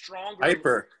feel stronger.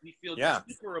 Hyper. We feel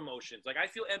deeper emotions. Like I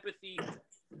feel empathy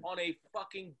on a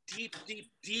fucking deep,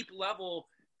 deep, deep level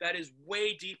that is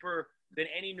way deeper than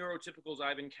any neurotypicals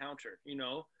I've encountered, you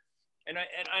know? And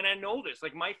I know this,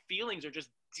 like my feelings are just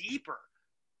deeper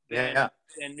than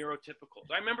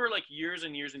neurotypicals. I remember like years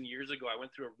and years and years ago, I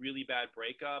went through a really bad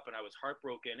breakup and I was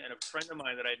heartbroken. And a friend of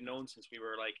mine that I'd known since we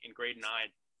were like in grade 9,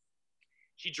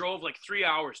 she drove like 3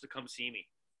 hours to come see me.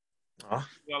 I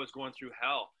was going through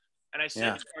hell. And I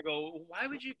said to her, I go, why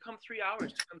would you come 3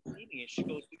 hours to come see me? And she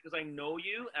goes, because I know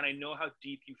you and I know how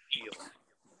deep you feel.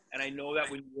 And I know that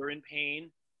when you're in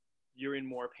pain, you're in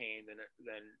more pain than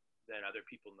other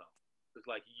people know. Because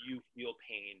like you feel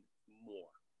pain more.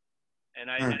 And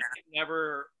I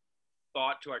never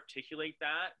thought to articulate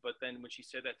that, but then when she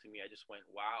said that to me, I just went,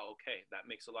 wow, okay, that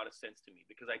makes a lot of sense to me,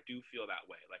 because I do feel that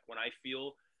way. Like when I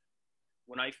feel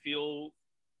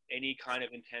any kind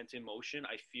of intense emotion,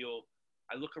 I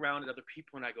look around at other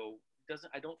people and I go,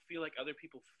 I don't feel like other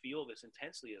people feel this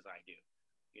intensely as I do,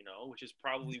 you know, which is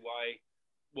probably why,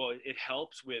 well, it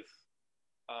helps with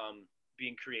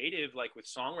being creative, like with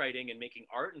songwriting and making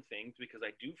art and things, because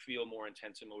I do feel more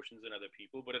intense emotions than other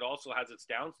people. But it also has its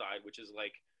downside, which is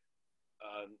like,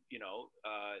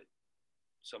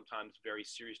 sometimes very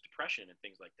serious depression and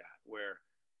things like that, where,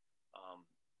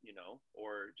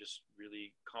 or just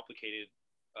really complicated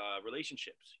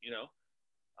relationships, you know.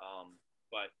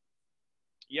 But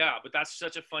that's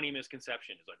such a funny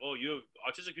misconception. It's like, oh,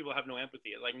 autistic people have no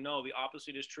empathy. Like, no, the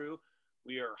opposite is true.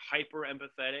 We are hyper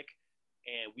empathetic.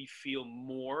 And we feel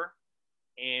more,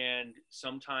 and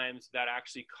sometimes that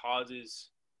actually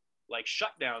causes like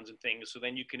shutdowns and things. So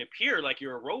then you can appear like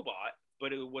you're a robot,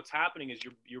 but what's happening is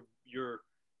your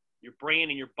brain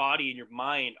and your body and your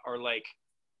mind are like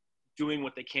doing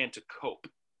what they can to cope,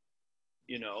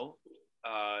 you know,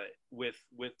 with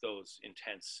those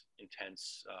intense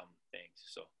things.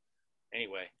 So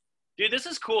anyway. Dude, this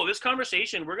is cool. This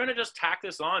conversation, we're going to just tack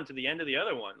this on to the end of the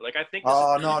other one. Like, I think this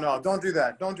is no, don't do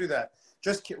that. Don't do that.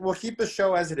 We'll keep the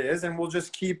show as it is, and we'll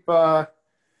just keep doing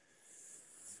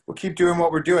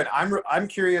what we're doing. I'm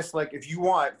curious, like, if you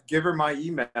want, give her my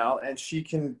email and she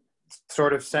can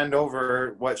sort of send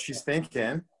over what she's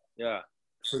thinking. Yeah.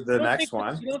 For the next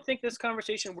one. You don't think this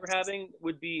conversation we're having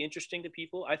would be interesting to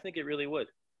people? I think it really would.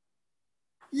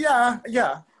 Yeah.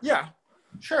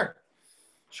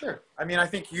 Sure. I mean, I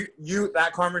think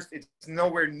that conversation, it's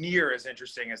nowhere near as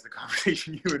interesting as the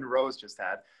conversation you and Rose just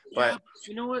had. But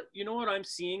yeah, you know what I'm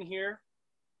seeing here?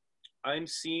 I'm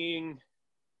seeing,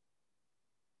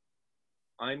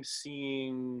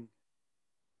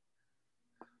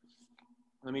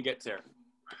 let me get there.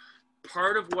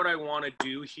 Part of what I want to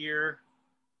do here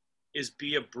is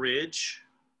be a bridge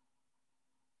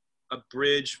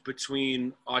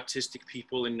between autistic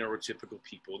people and neurotypical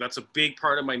people. That's a big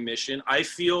part of my mission. I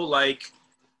feel like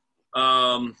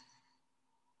I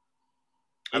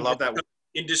love that.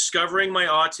 In discovering my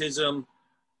autism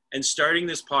and starting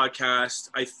this podcast,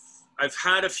 I've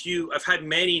had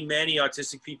many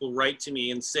autistic people write to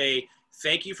me and say,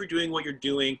 thank you for doing what you're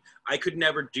doing. I could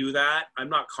never do that. I'm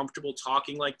not comfortable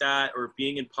talking like that or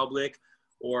being in public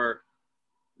or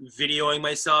videoing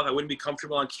myself. I wouldn't be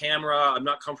comfortable on camera. I'm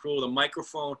not comfortable with a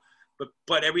microphone,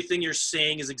 but everything you're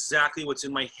saying is exactly what's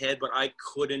in my head, but I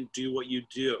couldn't do what you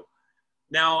do.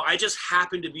 Now, I just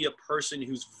happen to be a person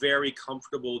who's very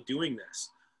comfortable doing this.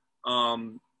 I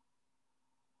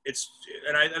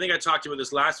think I talked about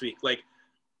this last week. Like,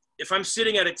 if I'm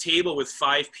sitting at a table with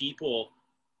 5 people,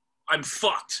 I'm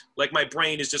fucked. Like, my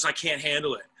brain is just, I can't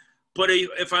handle it. But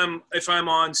if I'm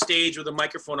on stage with a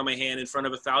microphone in my hand in front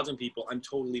of 1,000 people, I'm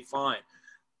totally fine.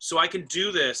 So I can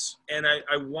do this, and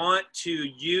I want to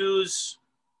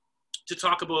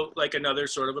talk about like another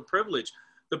sort of a privilege,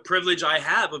 the privilege I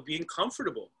have of being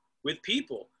comfortable with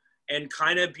people and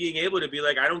kind of being able to be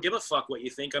like, I don't give a fuck what you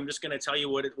think. I'm just going to tell you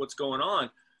what's going on.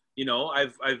 You know,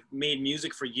 I've made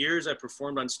music for years. I've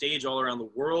performed on stage all around the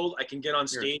world. I can get on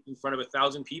stage in front of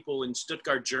 1,000 people in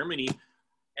Stuttgart, Germany,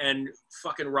 and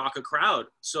fucking rock a crowd.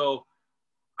 So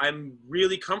I'm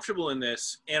really comfortable in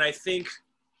this. And I think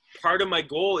part of my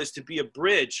goal is to be a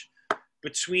bridge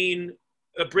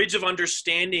of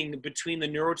understanding between the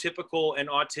neurotypical and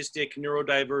autistic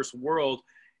neurodiverse world,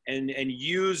 and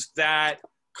use that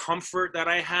comfort that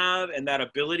I have and that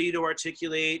ability to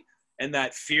articulate and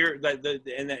that fear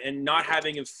and not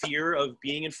having a fear of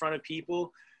being in front of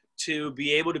people to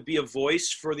be able to be a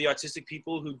voice for the autistic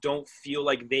people who don't feel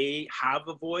like they have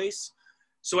a voice.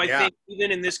 So I think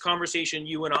even in this conversation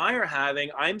you and I are having,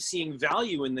 I'm seeing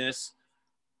value in this,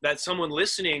 that someone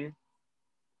listening,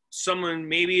 someone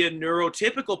maybe a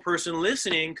neurotypical person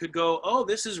listening could go, oh,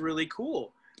 this is really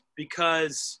cool.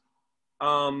 Because,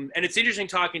 and it's interesting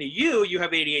talking to you, you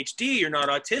have ADHD, you're not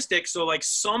autistic. So like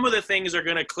some of the things are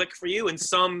going to click for you and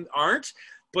some aren't,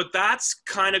 but that's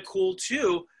kind of cool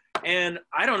too. And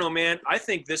I don't know, man, I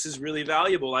think this is really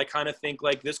valuable. I kind of think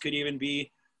like this could even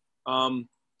be,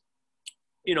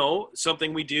 you know,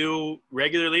 something we do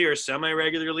regularly or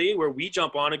semi-regularly where we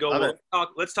jump on and go, well,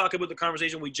 let's talk about the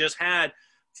conversation we just had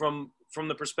from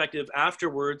the perspective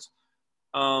afterwards.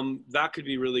 That could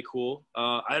be really cool.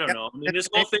 I don't know. I mean, this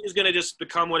whole thing is going to just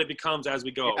become what it becomes as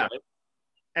we go. Right?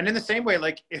 And in the same way,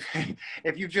 like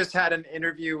if you've just had an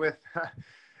interview with,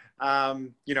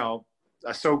 you know,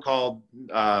 a so-called,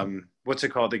 what's it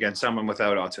called again? Someone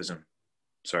without autism.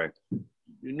 Sorry.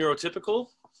 Neurotypical.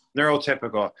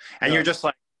 And you're just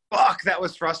like, fuck, that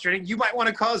was frustrating. You might want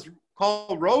to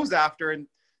call Rose after and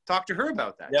talk to her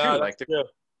about that too. Like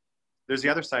there's the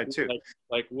other side too.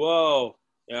 Like, whoa.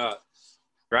 Yeah.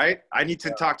 Right? I need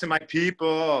to talk to my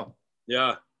people.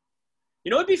 Yeah. You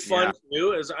know what'd be fun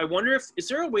too is I wonder is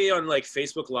there a way on like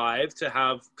Facebook Live to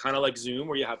have kind of like Zoom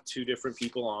where you have two different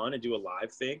people on and do a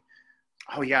live thing?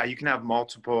 Oh yeah, you can have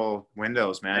multiple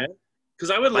windows, man.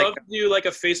 Because I would love to do like a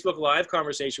Facebook Live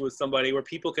conversation with somebody where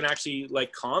people can actually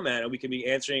like comment and we can be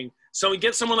answering. So we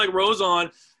get someone like Rose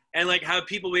on and like have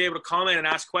people be able to comment and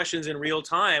ask questions in real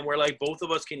time where like both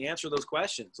of us can answer those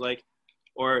questions. Like,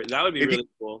 or that would be really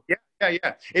cool. Yeah.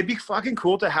 It'd be fucking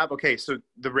cool to have, okay, so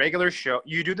the regular show,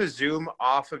 you do the Zoom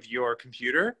off of your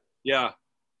computer. Yeah.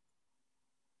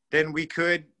 Then we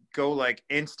could go like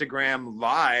Instagram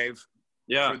Live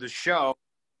for the show.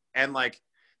 And like,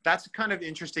 that's a kind of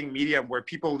interesting medium where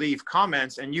people leave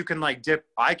comments and you can like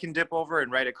I can dip over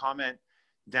and write a comment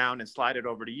down and slide it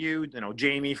over to you. You know,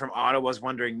 Jamie from Ottawa's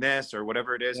wondering this or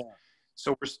whatever it is. Yeah.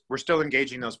 So we're still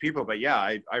engaging those people. But yeah,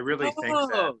 I really think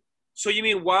that. So you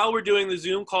mean while we're doing the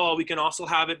Zoom call, we can also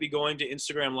have it be going to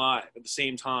Instagram Live at the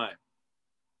same time?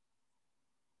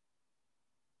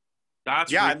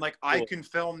 That's really and like cool. I can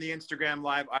film the Instagram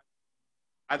Live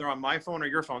either on my phone or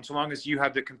your phone, so long as you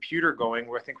have the computer going,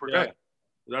 where I think we're good.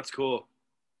 That's cool.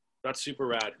 That's super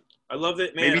rad. I love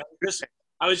it, man.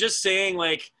 I was just saying,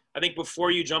 like, I think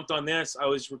before you jumped on this, I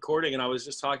was recording and I was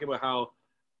just talking about how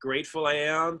grateful I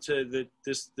am to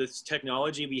this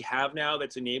technology we have now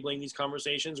that's enabling these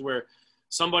conversations where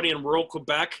somebody in rural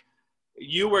Quebec,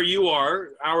 you where you are,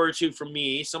 hour or two from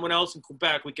me, someone else in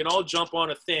Quebec, we can all jump on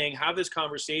a thing, have this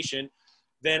conversation,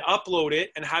 then upload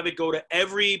it and have it go to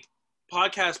every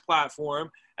podcast platform.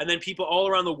 And then people all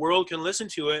around the world can listen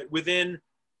to it within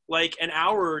like an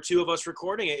hour or two of us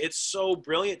recording it. It's so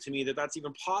brilliant to me that that's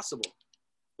even possible.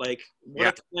 Like, what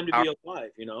a time to be alive,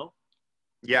 you know?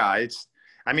 Yeah, it's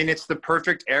the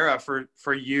perfect era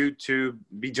for you to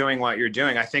be doing what you're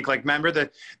doing. I think, like, remember the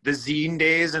zine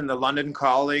days and the London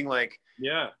Calling, like,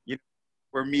 you know,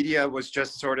 where media was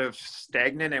just sort of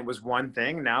stagnant and was one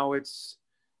thing. Now it's,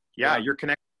 you're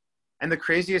connected. And the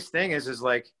craziest thing is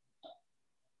like,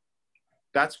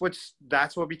 that's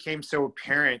what became so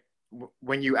apparent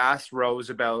when you asked Rose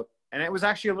about, and it was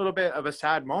actually a little bit of a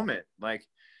sad moment, like,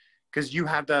 because you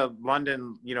have the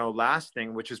London, you know, last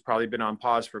thing, which has probably been on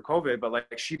pause for COVID, but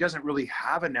like she doesn't really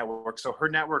have a network. So her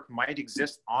network might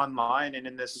exist online and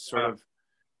in this sort of,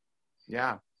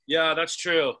 Yeah, that's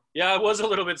true. Yeah, it was a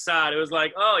little bit sad. It was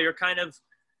like, oh, you're kind of,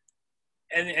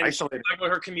 and like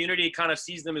her community kind of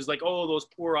sees them as like, oh, those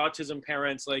poor autism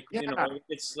parents. Like, you know,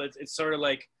 it's sort of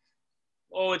like,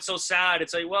 oh, it's so sad.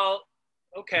 It's like, well,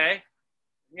 okay.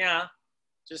 Yeah.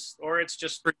 It's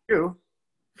just for you.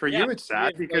 For you, it's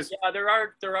sad because there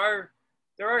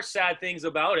are sad things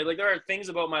about it. Like there are things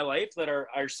about my life that are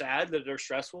sad, that are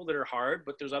stressful, that are hard,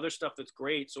 but there's other stuff that's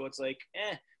great. So it's like,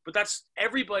 but that's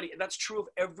everybody. That's true of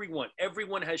everyone.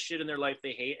 Everyone has shit in their life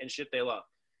they hate and shit they love.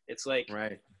 It's like,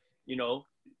 you know,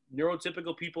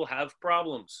 neurotypical people have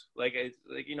problems. Like,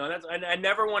 you know, I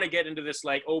never want to get into this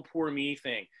like, oh, poor me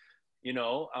thing, you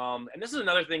know? And this is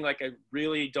another thing, like, I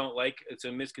really don't like. It's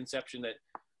a misconception that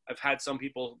I've had some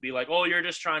people be like, oh, you're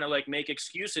just trying to like make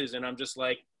excuses. And I'm just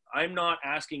like, I'm not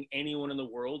asking anyone in the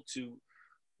world to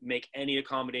make any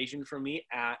accommodation for me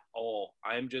at all.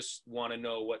 I'm just want to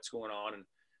know what's going on. And,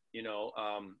 you know,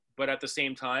 but at the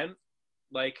same time,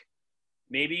 like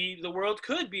maybe the world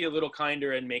could be a little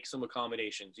kinder and make some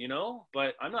accommodations, you know,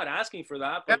 but I'm not asking for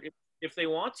that. But if they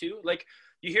want to, like,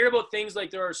 you hear about things like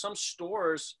there are some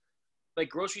stores, like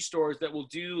grocery stores, that will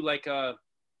do like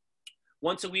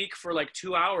once a week for like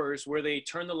 2 hours where they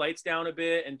turn the lights down a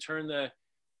bit and turn the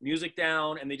music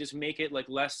down, and they just make it like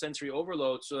less sensory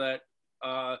overload so that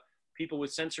people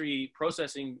with sensory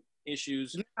processing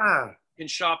issues can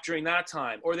shop during that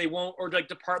time. Or they won't, or like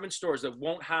department stores that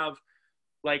won't have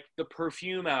like the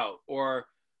perfume out, or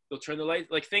they'll turn the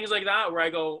lights, like things like that, where I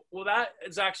go, well, that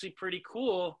is actually pretty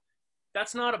cool.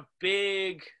 That's not a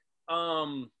big,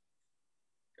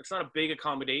 it's not a big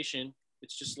accommodation.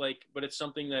 It's just like, but it's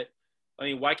something that, I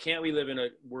mean, why can't we live in a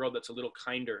world that's a little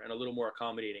kinder and a little more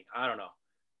accommodating? I don't know.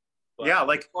 But yeah,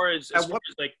 like as far as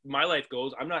like my life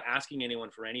goes, I'm not asking anyone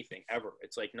for anything ever.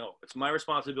 It's like, no, it's my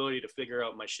responsibility to figure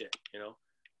out my shit, you know?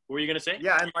 What were you going to say?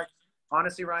 Yeah, and like,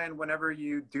 honestly, Ryan, whenever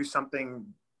you do something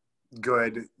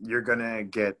good, you're going to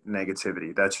get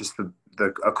negativity. That's just the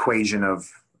equation of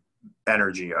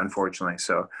energy, unfortunately.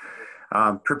 So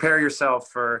prepare yourself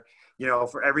for, you know,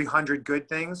 for every 100 good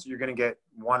things, you're going to get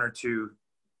 1 or 2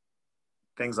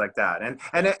 things like that.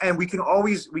 And we can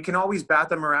always bat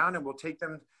them around and we'll take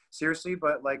them seriously,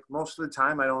 but like most of the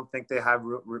time, I don't think they have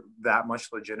that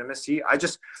much legitimacy. I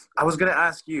was going to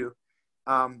ask you,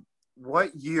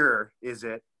 what year is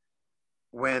it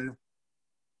when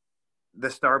the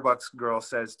Starbucks girl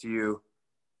says to you,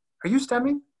 "Are you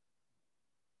stemming?"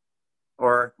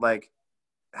 Or like,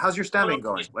 "How's your stemming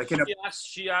going?" Like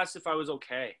she asked if I was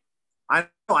okay. I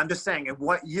know. I'm just saying,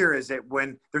 what year is it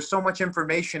when there's so much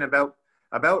information about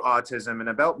autism and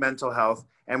about mental health,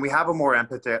 and we have a more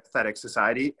empathetic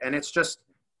society, and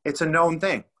it's a known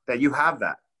thing that you have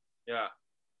that. Yeah.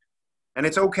 And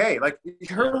it's okay. Like,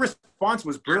 her response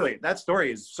was brilliant. That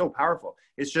story is so powerful.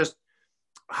 It's just,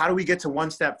 how do we get to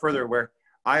one step further where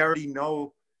I already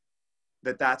know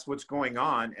that that's what's going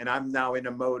on, and I'm now in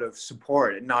a mode of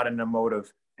support and not in a mode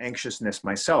of anxiousness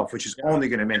myself, which is only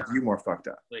going to make you more fucked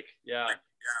up. Like, yeah.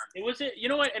 It was, you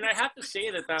know what? And I have to say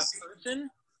that person,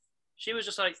 she was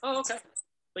just like, "Oh, okay."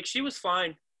 Like, she was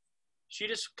fine. She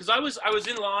just, because I was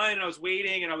in line and I was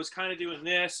waiting and I was kind of doing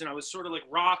this and I was sort of like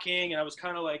rocking and I was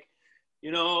kind of like,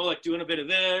 you know, like doing a bit of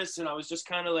this, and I was just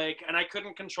kind of like, and I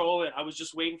couldn't control it. I was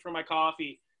just waiting for my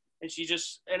coffee, and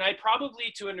and I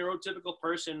probably, to a neurotypical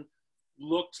person,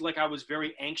 looked like I was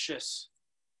very anxious.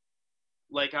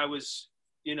 Like I was,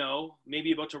 you know,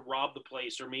 maybe about to rob the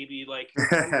place, or maybe like,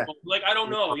 like, I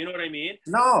don't know. You know what I mean?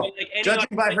 No, like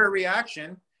judging by her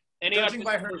reaction. Judging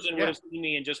by her person would have seen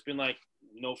me and just been like,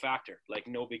 no factor, like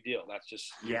no big deal. That's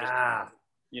just,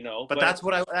 you know. But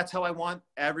that's how I want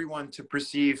everyone to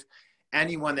perceive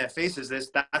anyone that faces this.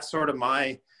 That's sort of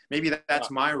maybe that's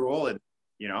my role, in,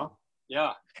 you know.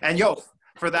 Yeah. And yo,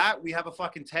 for that we have a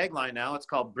fucking tagline now. It's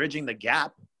called Bridging the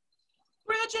Gap.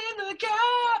 Bridging the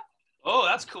Gap. Oh,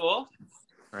 that's cool.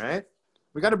 Right?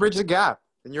 We got to bridge the gap,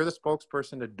 and you're the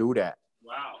spokesperson to do that.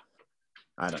 Wow.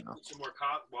 I don't know. Put some more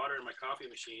water in my coffee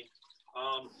machine.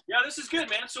 Yeah, this is good,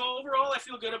 man. So overall, I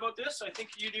feel good about this. I think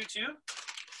you do too.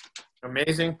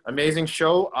 Amazing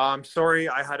show. Sorry,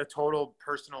 I had a total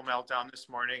personal meltdown this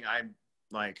morning. I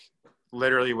like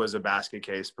literally was a basket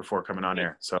case before coming on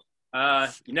air. So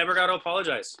you never got to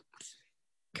apologize.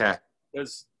 Okay.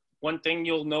 Because one thing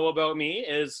you'll know about me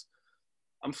is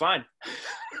I'm fine.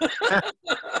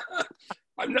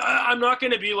 I'm not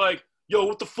going to be like, "Yo,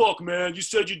 what the fuck, man? You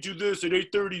said you'd do this at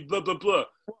 8:30, blah, blah, blah."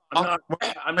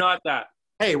 I'm not that.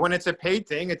 Hey, when it's a paid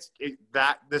thing,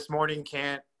 that this morning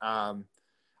can't,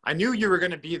 I knew you were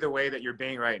going to be the way that you're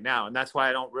being right now. And that's why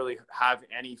I don't really have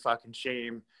any fucking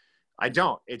shame. I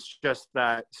don't. It's just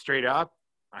that straight up,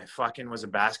 I fucking was a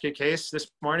basket case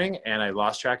this morning and I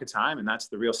lost track of time. And that's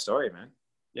the real story, man.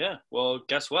 Yeah. Well,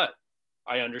 guess what?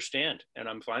 I understand and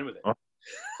I'm fine with it. Oh.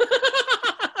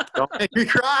 Don't make me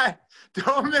cry.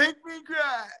 Don't make me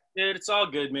cry. Dude, it's all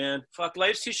good, man. Fuck,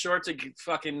 life's too short to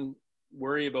fucking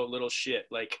worry about little shit.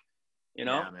 Like, you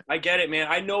know, yeah, I get it, man.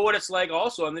 I know what it's like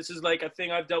also. And this is like a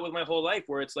thing I've dealt with my whole life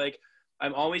where it's like,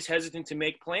 I'm always hesitant to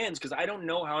make plans because I don't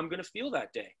know how I'm going to feel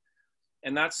that day.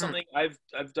 And that's something I've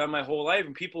done my whole life.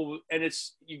 And people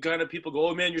go,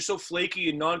 "Oh man, you're so flaky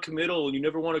and non-committal and you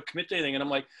never want to commit to anything." And I'm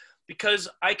like, because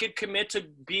I could commit to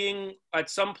being at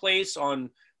some place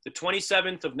on the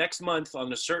 27th of next month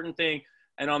on a certain thing.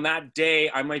 And on that day,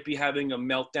 I might be having a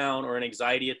meltdown or an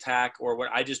anxiety attack or what,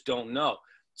 I just don't know.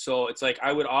 So it's like,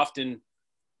 I would often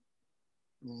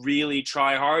really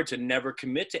try hard to never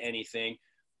commit to anything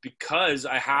because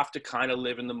I have to kind of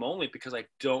live in the moment because I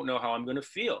don't know how I'm going to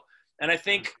feel. And I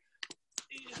think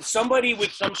somebody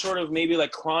with some sort of maybe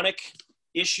like chronic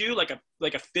issue, like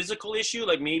a physical issue,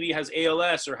 like maybe has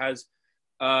ALS or has,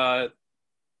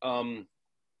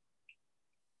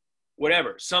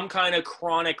 whatever, some kind of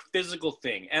chronic physical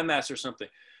thing, MS or something.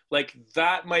 like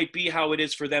that might be how it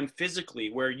is for them physically,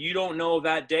 where you don't know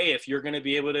that day if you're going to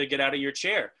be able to get out of your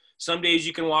chair. Some days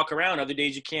you can walk around, other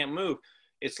days you can't move.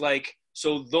 It's like,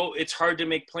 so though it's hard to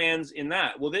make plans in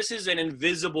that. Well, this is an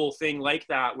invisible thing like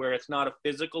that, where it's not a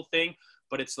physical thing,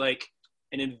 but it's like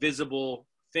an invisible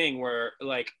thing where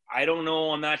like, I don't know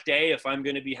on that day if I'm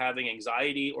going to be having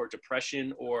anxiety or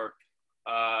depression or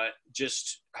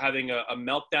just having a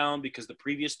meltdown because the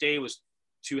previous day was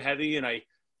too heavy and I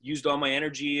used all my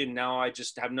energy and now I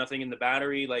just have nothing in the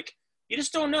battery. Like, you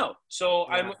just don't know. So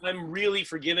yeah. I'm really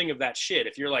forgiving of that shit.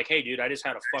 If you're like, hey dude, I just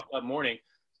had a fucked up morning.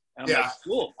 And I'm like,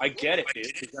 cool, I get it,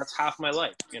 dude. That's half my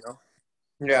life, you know?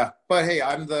 Yeah. But hey,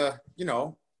 I'm the, you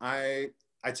know, I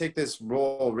take this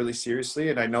role really seriously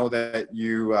and I know that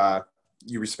you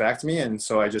respect me. And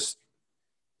so I just,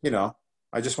 you know,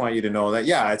 I just want you to know that,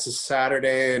 yeah, it's a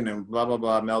Saturday and blah, blah,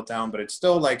 blah meltdown, but it's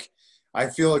still like, I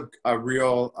feel a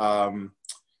real,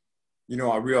 you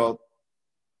know, a real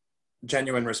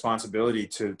genuine responsibility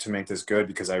to make this good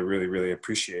because I really, really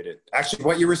appreciate it. Actually,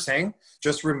 what you were saying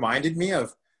just reminded me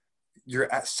of your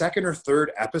second or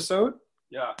third episode.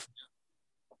 Yeah.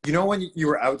 You know, when you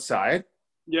were outside?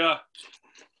 Yeah.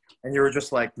 And you were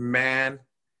just like, man,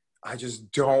 I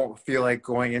just don't feel like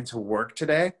going into work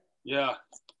today. Yeah.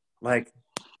 Like,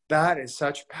 that is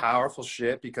such powerful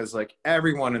shit because like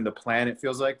everyone in the planet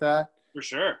feels like that. For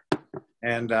sure.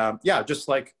 And yeah, just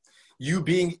like you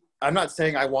being, I'm not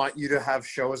saying I want you to have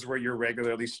shows where you're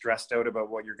regularly stressed out about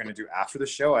what you're going to do after the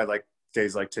show. I like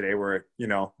days like today where, you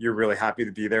know, you're really happy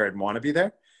to be there and want to be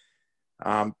there.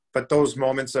 But those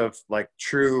moments of like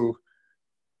true,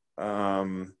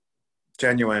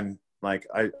 genuine, like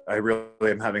I really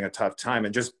am having a tough time,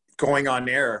 and just going on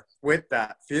air with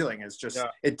that feeling is just,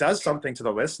 it does something to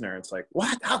the listener. It's like,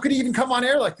 what? How could he even come on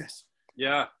air like this?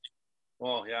 Yeah.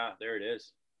 Well, yeah, there it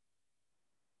is.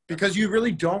 Because you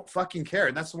really don't fucking care.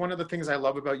 And that's one of the things I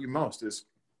love about you most is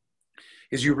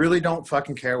you really don't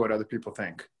fucking care what other people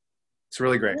think. It's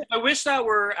really great. I wish that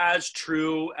were as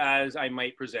true as I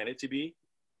might present it to be.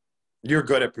 You're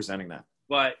good at presenting that.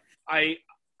 But I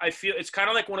feel it's kind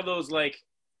of like one of those like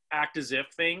act as if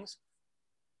things.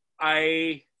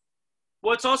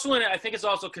 Well, it's also I think it's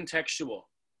also contextual.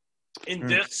 In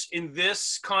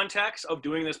this context of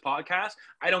doing this podcast,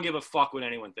 I don't give a fuck what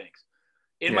anyone thinks.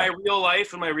 In my real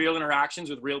life and my real interactions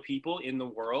with real people in the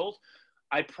world,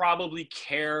 I probably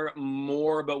care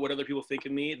more about what other people think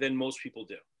of me than most people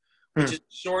do, which is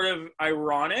sort of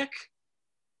ironic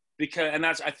because, and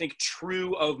that's, I think,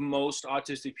 true of most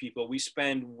autistic people. We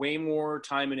spend way more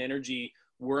time and energy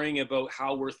worrying about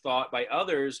how we're thought by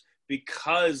others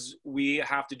because we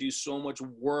have to do so much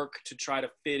work to try to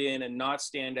fit in and not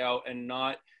stand out and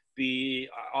not be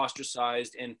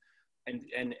ostracized and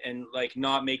like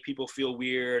not make people feel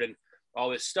weird and all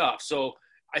this stuff. So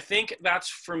I think that's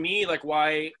for me, like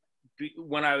why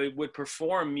when I would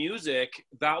perform music,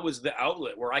 that was the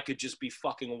outlet where I could just be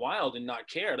fucking wild and not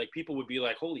care. Like people would be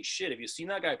like, holy shit, have you seen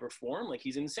that guy perform? Like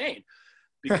he's insane.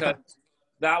 Because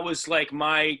that was like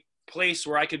my place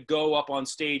where I could go up on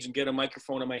stage and get a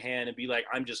microphone in my hand and be like,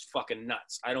 I'm just fucking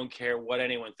nuts. I don't care what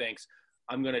anyone thinks.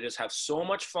 I'm going to just have so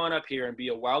much fun up here and be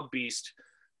a wild beast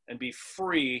and be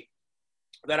free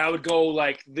that I would go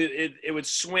like, it would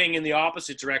swing in the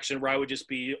opposite direction where I would just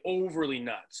be overly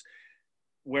nuts.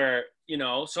 Where, you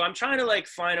know, so I'm trying to like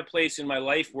find a place in my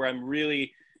life where I'm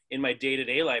really in my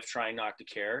day-to-day life trying not to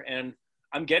care. And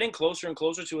I'm getting closer and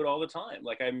closer to it all the time.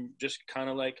 Like I'm just kind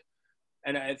of like,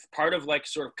 and it's part of like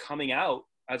sort of coming out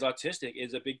as autistic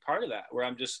is a big part of that, where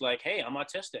I'm just like, hey, I'm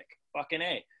autistic, fucking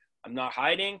A. I'm not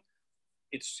hiding.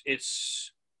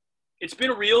 It's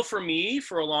been real for me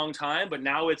for a long time, but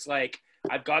now it's like,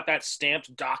 I've got that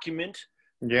stamped document.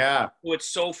 Yeah. So it's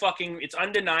so fucking, it's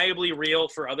undeniably real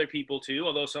for other people too,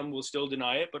 although some will still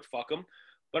deny it, but fuck them.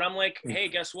 But I'm like, hey,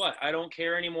 guess what? I don't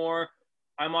care anymore.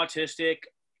 I'm autistic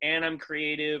and I'm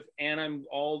creative and I'm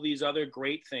all these other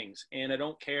great things and I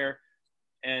don't care.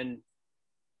 And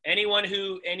anyone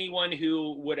who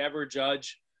would ever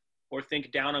judge or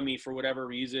think down on me for whatever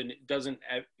reason doesn't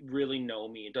really know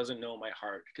me. It doesn't know my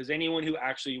heart, because anyone who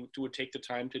actually would take the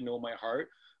time to know my heart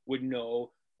would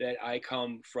know that I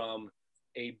come from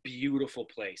a beautiful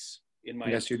place in my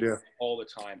yes, you do. All the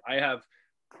time.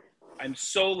 I'm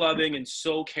so loving and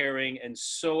so caring and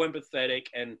so empathetic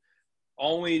and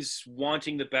always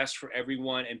wanting the best for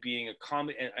everyone and being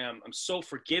and I'm so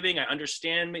forgiving. I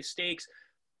understand mistakes.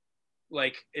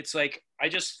 Like, it's like, I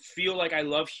just feel like I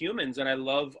love humans and I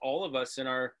love all of us and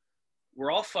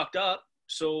we're all fucked up.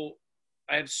 So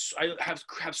I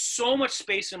have so much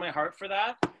space in my heart for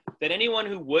that anyone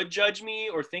who would judge me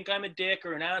or think I'm a dick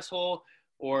or an asshole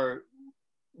or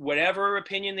whatever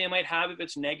opinion they might have, if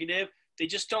it's negative, they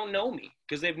just don't know me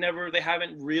because they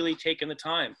haven't really taken the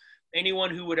time.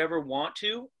 Anyone who would ever want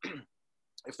to,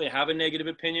 if they have a negative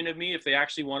opinion of me, if they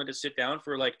actually wanted to sit down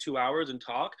for like 2 hours and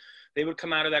talk, they would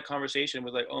come out of that conversation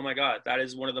with like, oh my God, that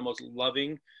is one of the most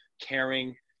loving,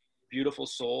 caring, beautiful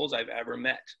souls I've ever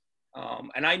met.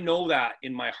 And I know that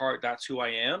in my heart, that's who I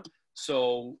am.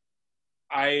 So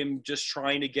I'm just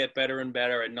trying to get better and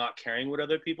better at not caring what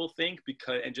other people think,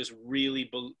 and just really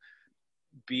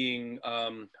being,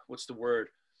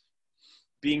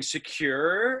 being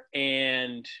secure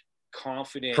and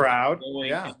confident, proud,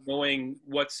 knowing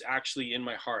what's actually in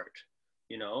my heart.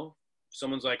 You know,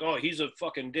 someone's like, oh, he's a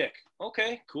fucking dick.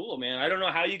 Okay, cool, man. I don't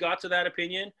know how you got to that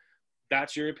opinion.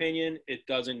 That's your opinion. It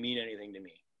doesn't mean anything to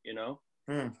me, you know?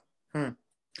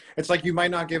 It's like you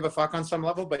might not give a fuck on some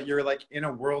level, but you're like in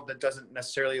a world that doesn't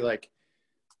necessarily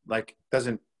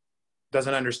doesn't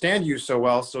understand you so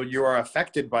well. So you are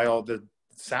affected by all the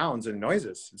sounds and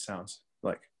noises. It sounds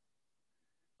like.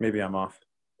 Maybe I'm off.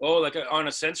 Oh, like on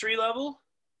a sensory level?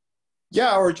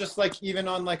 Yeah, or just like even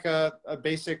on like a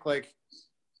basic like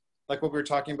what we were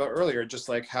talking about earlier, just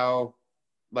like how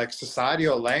like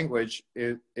societal language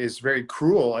is very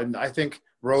cruel. And I think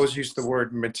Rose used the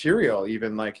word material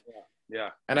even like.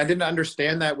 Yeah. And I didn't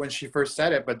understand that when she first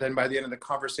said it, but then by the end of the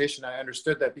conversation, I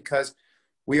understood that because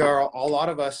a lot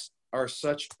of us are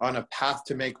such on a path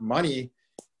to make money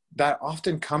that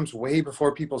often comes way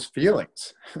before people's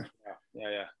feelings.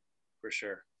 Yeah, for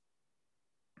sure.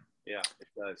 Yeah, it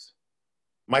does.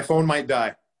 My phone might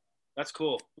die. That's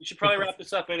cool. We should probably wrap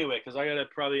this up anyway, because I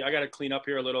gotta clean up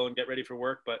here a little and get ready for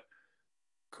work. But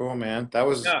cool, man. That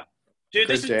was dude.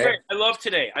 This is great. I love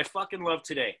today. I fucking love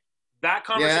today. That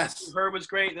conversation with her was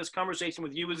great. This conversation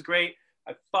with you was great.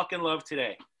 I fucking love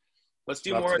today. Let's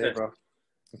do more of this. Bro.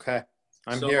 Okay.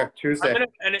 I'm here Tuesday.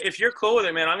 And if you're cool with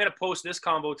it, man, I'm going to post this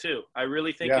combo too. I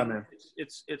really think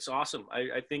it's awesome.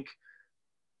 I think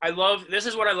this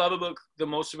is what I love about the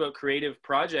most about creative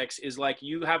projects is like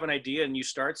you have an idea and you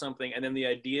start something and then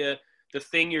the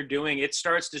thing you're doing, it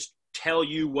starts to tell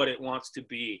you what it wants to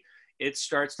be. It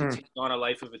starts to take on a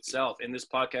life of itself. And this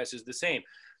podcast is the same.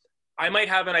 I might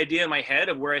have an idea in my head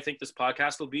of where I think this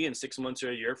podcast will be in 6 months or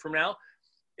a year from now.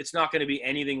 It's not going to be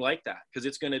anything like that because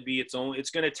it's going to be its own. It's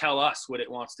going to tell us what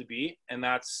it wants to be, and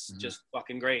that's just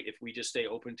fucking great if we just stay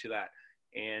open to that.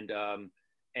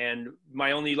 And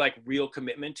my only like real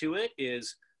commitment to it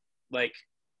is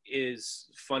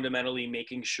fundamentally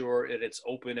making sure that it's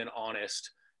open and honest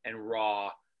and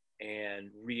raw and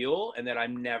real, and that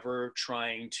I'm never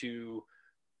trying to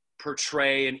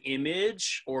portray an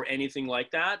image or anything like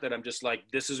that I'm just like,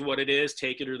 this is what it is,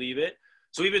 take it or leave it.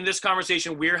 So even this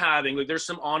conversation we're having, like there's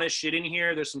some honest shit in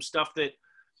here. There's some stuff that,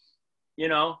 you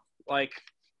know, like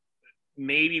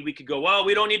maybe we could go, well,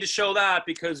 we don't need to show that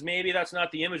because maybe that's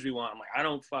not the image we want. I'm like, I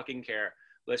don't fucking care.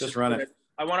 Let's just run it.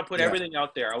 I want to put everything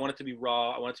out there. I want it to be raw.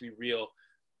 I want it to be real.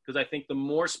 Because I think the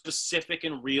more specific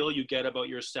and real you get about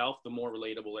yourself, the more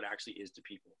relatable it actually is to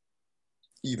people.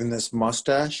 Even this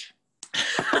mustache?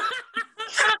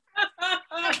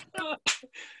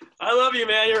 I love you,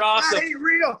 man. You're awesome. That ain't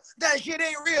real. That shit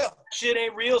ain't real. Shit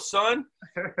ain't real, son.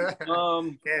 Okay. All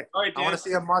right, I want to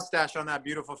see a mustache on that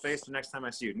beautiful face the next time I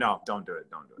see you. No, don't do it.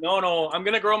 Don't do it. No. I'm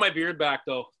gonna grow my beard back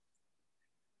though.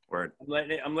 Word.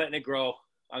 I'm letting it grow.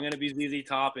 I'm gonna be ZZ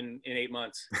Top in 8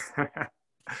 months.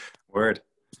 Word.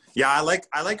 Yeah, I like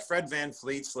Fred Van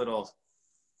Fleet's little.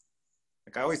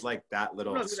 Like I always like that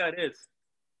little. I don't know who that is.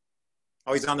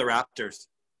 Oh, he's on the Raptors.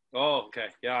 Oh, okay.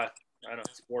 Yeah, I know.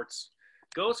 Sports.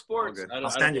 Go sports. I'll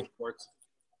stand you. Sports.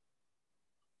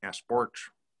 Yeah, sports.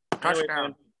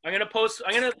 Touchdown.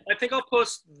 Anyway, I think I'll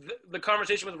post the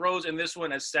conversation with Rose and this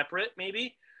one as separate,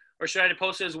 maybe, or should I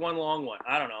post it as one long one?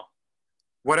 I don't know.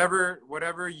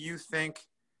 Whatever you think.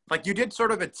 Like you did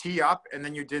sort of a tee up, and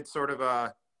then you did sort of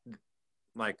a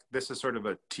like this is sort of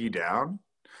a tee down,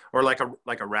 or like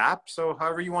a wrap. So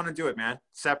however you want to do it, man.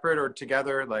 Separate or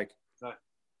together, like.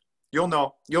 You'll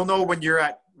know when you're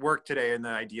at work today and the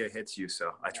idea hits you.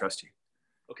 So I trust you.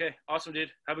 Okay. Awesome,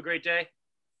 dude. Have a great day.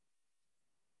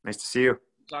 Nice to see you.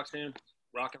 Talk soon.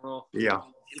 Rock and roll. Yeah.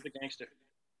 Keep it gangster.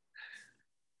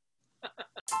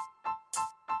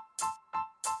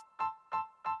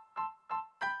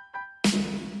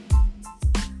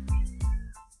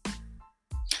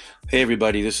 Hey,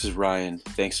 everybody. This is Ryan.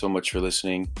 Thanks so much for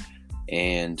listening.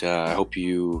 And I hope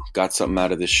you got something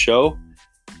out of this show.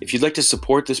 If you'd like to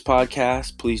support this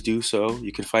podcast, please do so.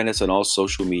 You can find us on all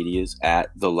social medias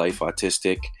at The Life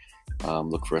Autistic.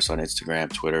 Look for us on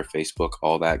Instagram, Twitter, Facebook,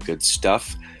 all that good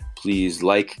stuff. Please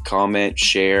like, comment,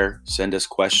 share, send us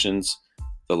questions.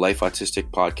 The Life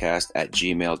Autistic Podcast at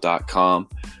gmail.com.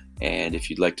 And if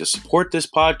you'd like to support this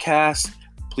podcast,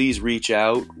 please reach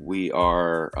out. We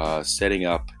are setting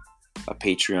up a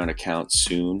Patreon account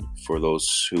soon for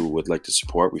those who would like to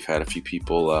support. We've had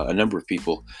a number of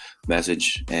people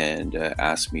message and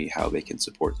ask me how they can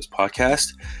support this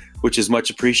podcast, which is much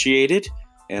appreciated.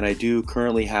 And I do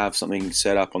currently have something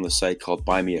set up on the site called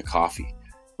Buy Me a Coffee,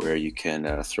 where you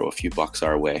can throw a few bucks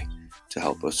our way to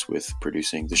help us with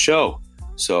producing the show.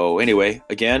 So anyway,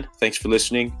 again, thanks for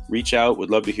listening. Reach out. Would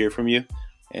love to hear from you.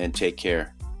 And take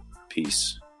care.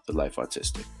 Peace. The Life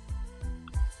Autistic.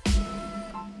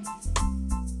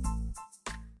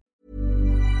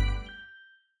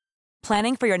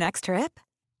 Planning for your next trip?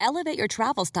 Elevate your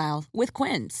travel style with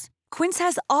Quince. Quince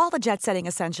has all the jet-setting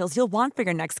essentials you'll want for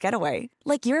your next getaway,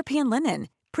 like European linen,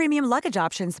 premium luggage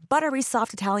options, buttery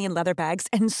soft Italian leather bags,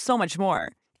 and so much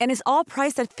more. And is all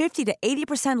priced at 50 to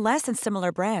 80% less than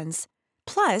similar brands.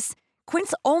 Plus,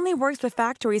 Quince only works with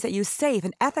factories that use safe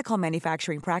and ethical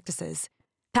manufacturing practices.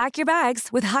 Pack your bags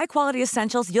with high-quality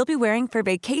essentials you'll be wearing for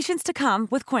vacations to come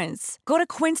with Quince. Go to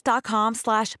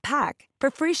quince.com/pack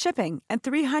for free shipping and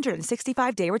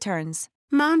 365-day returns.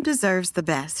 Mom deserves the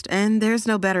best, and there's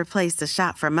no better place to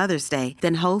shop for Mother's Day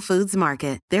than Whole Foods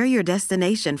Market. They're your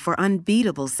destination for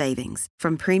unbeatable savings,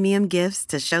 from premium gifts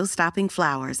to show-stopping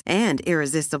flowers and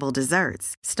irresistible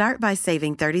desserts. Start by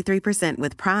saving 33%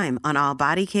 with Prime on all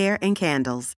body care and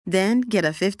candles. Then get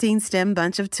a 15-stem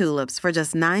bunch of tulips for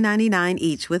just $9.99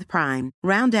 each with Prime.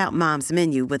 Round out Mom's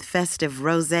menu with festive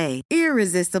rosé,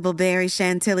 irresistible berry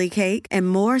chantilly cake, and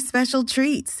more special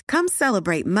treats. Come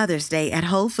celebrate Mother's Day at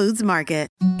Whole Foods Market.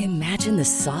 Imagine the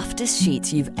softest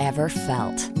sheets you've ever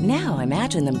felt. Now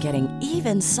imagine them getting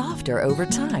even softer over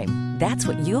time. That's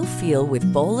what you'll feel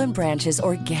with Boll & Branch's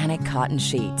organic cotton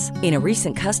sheets. In a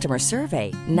recent customer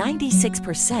survey,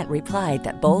 96% replied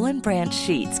that Boll & Branch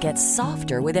sheets get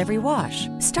softer with every wash.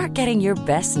 Start getting your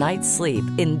best night's sleep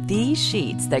in these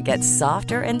sheets that get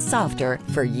softer and softer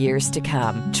for years to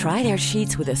come. Try their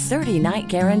sheets with a 30-night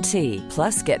guarantee.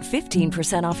 Plus, get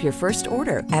 15% off your first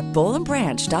order at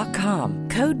bollandbranch.com.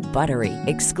 Code BUTTERY.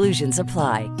 Exclusions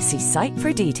apply. See site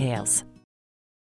for details.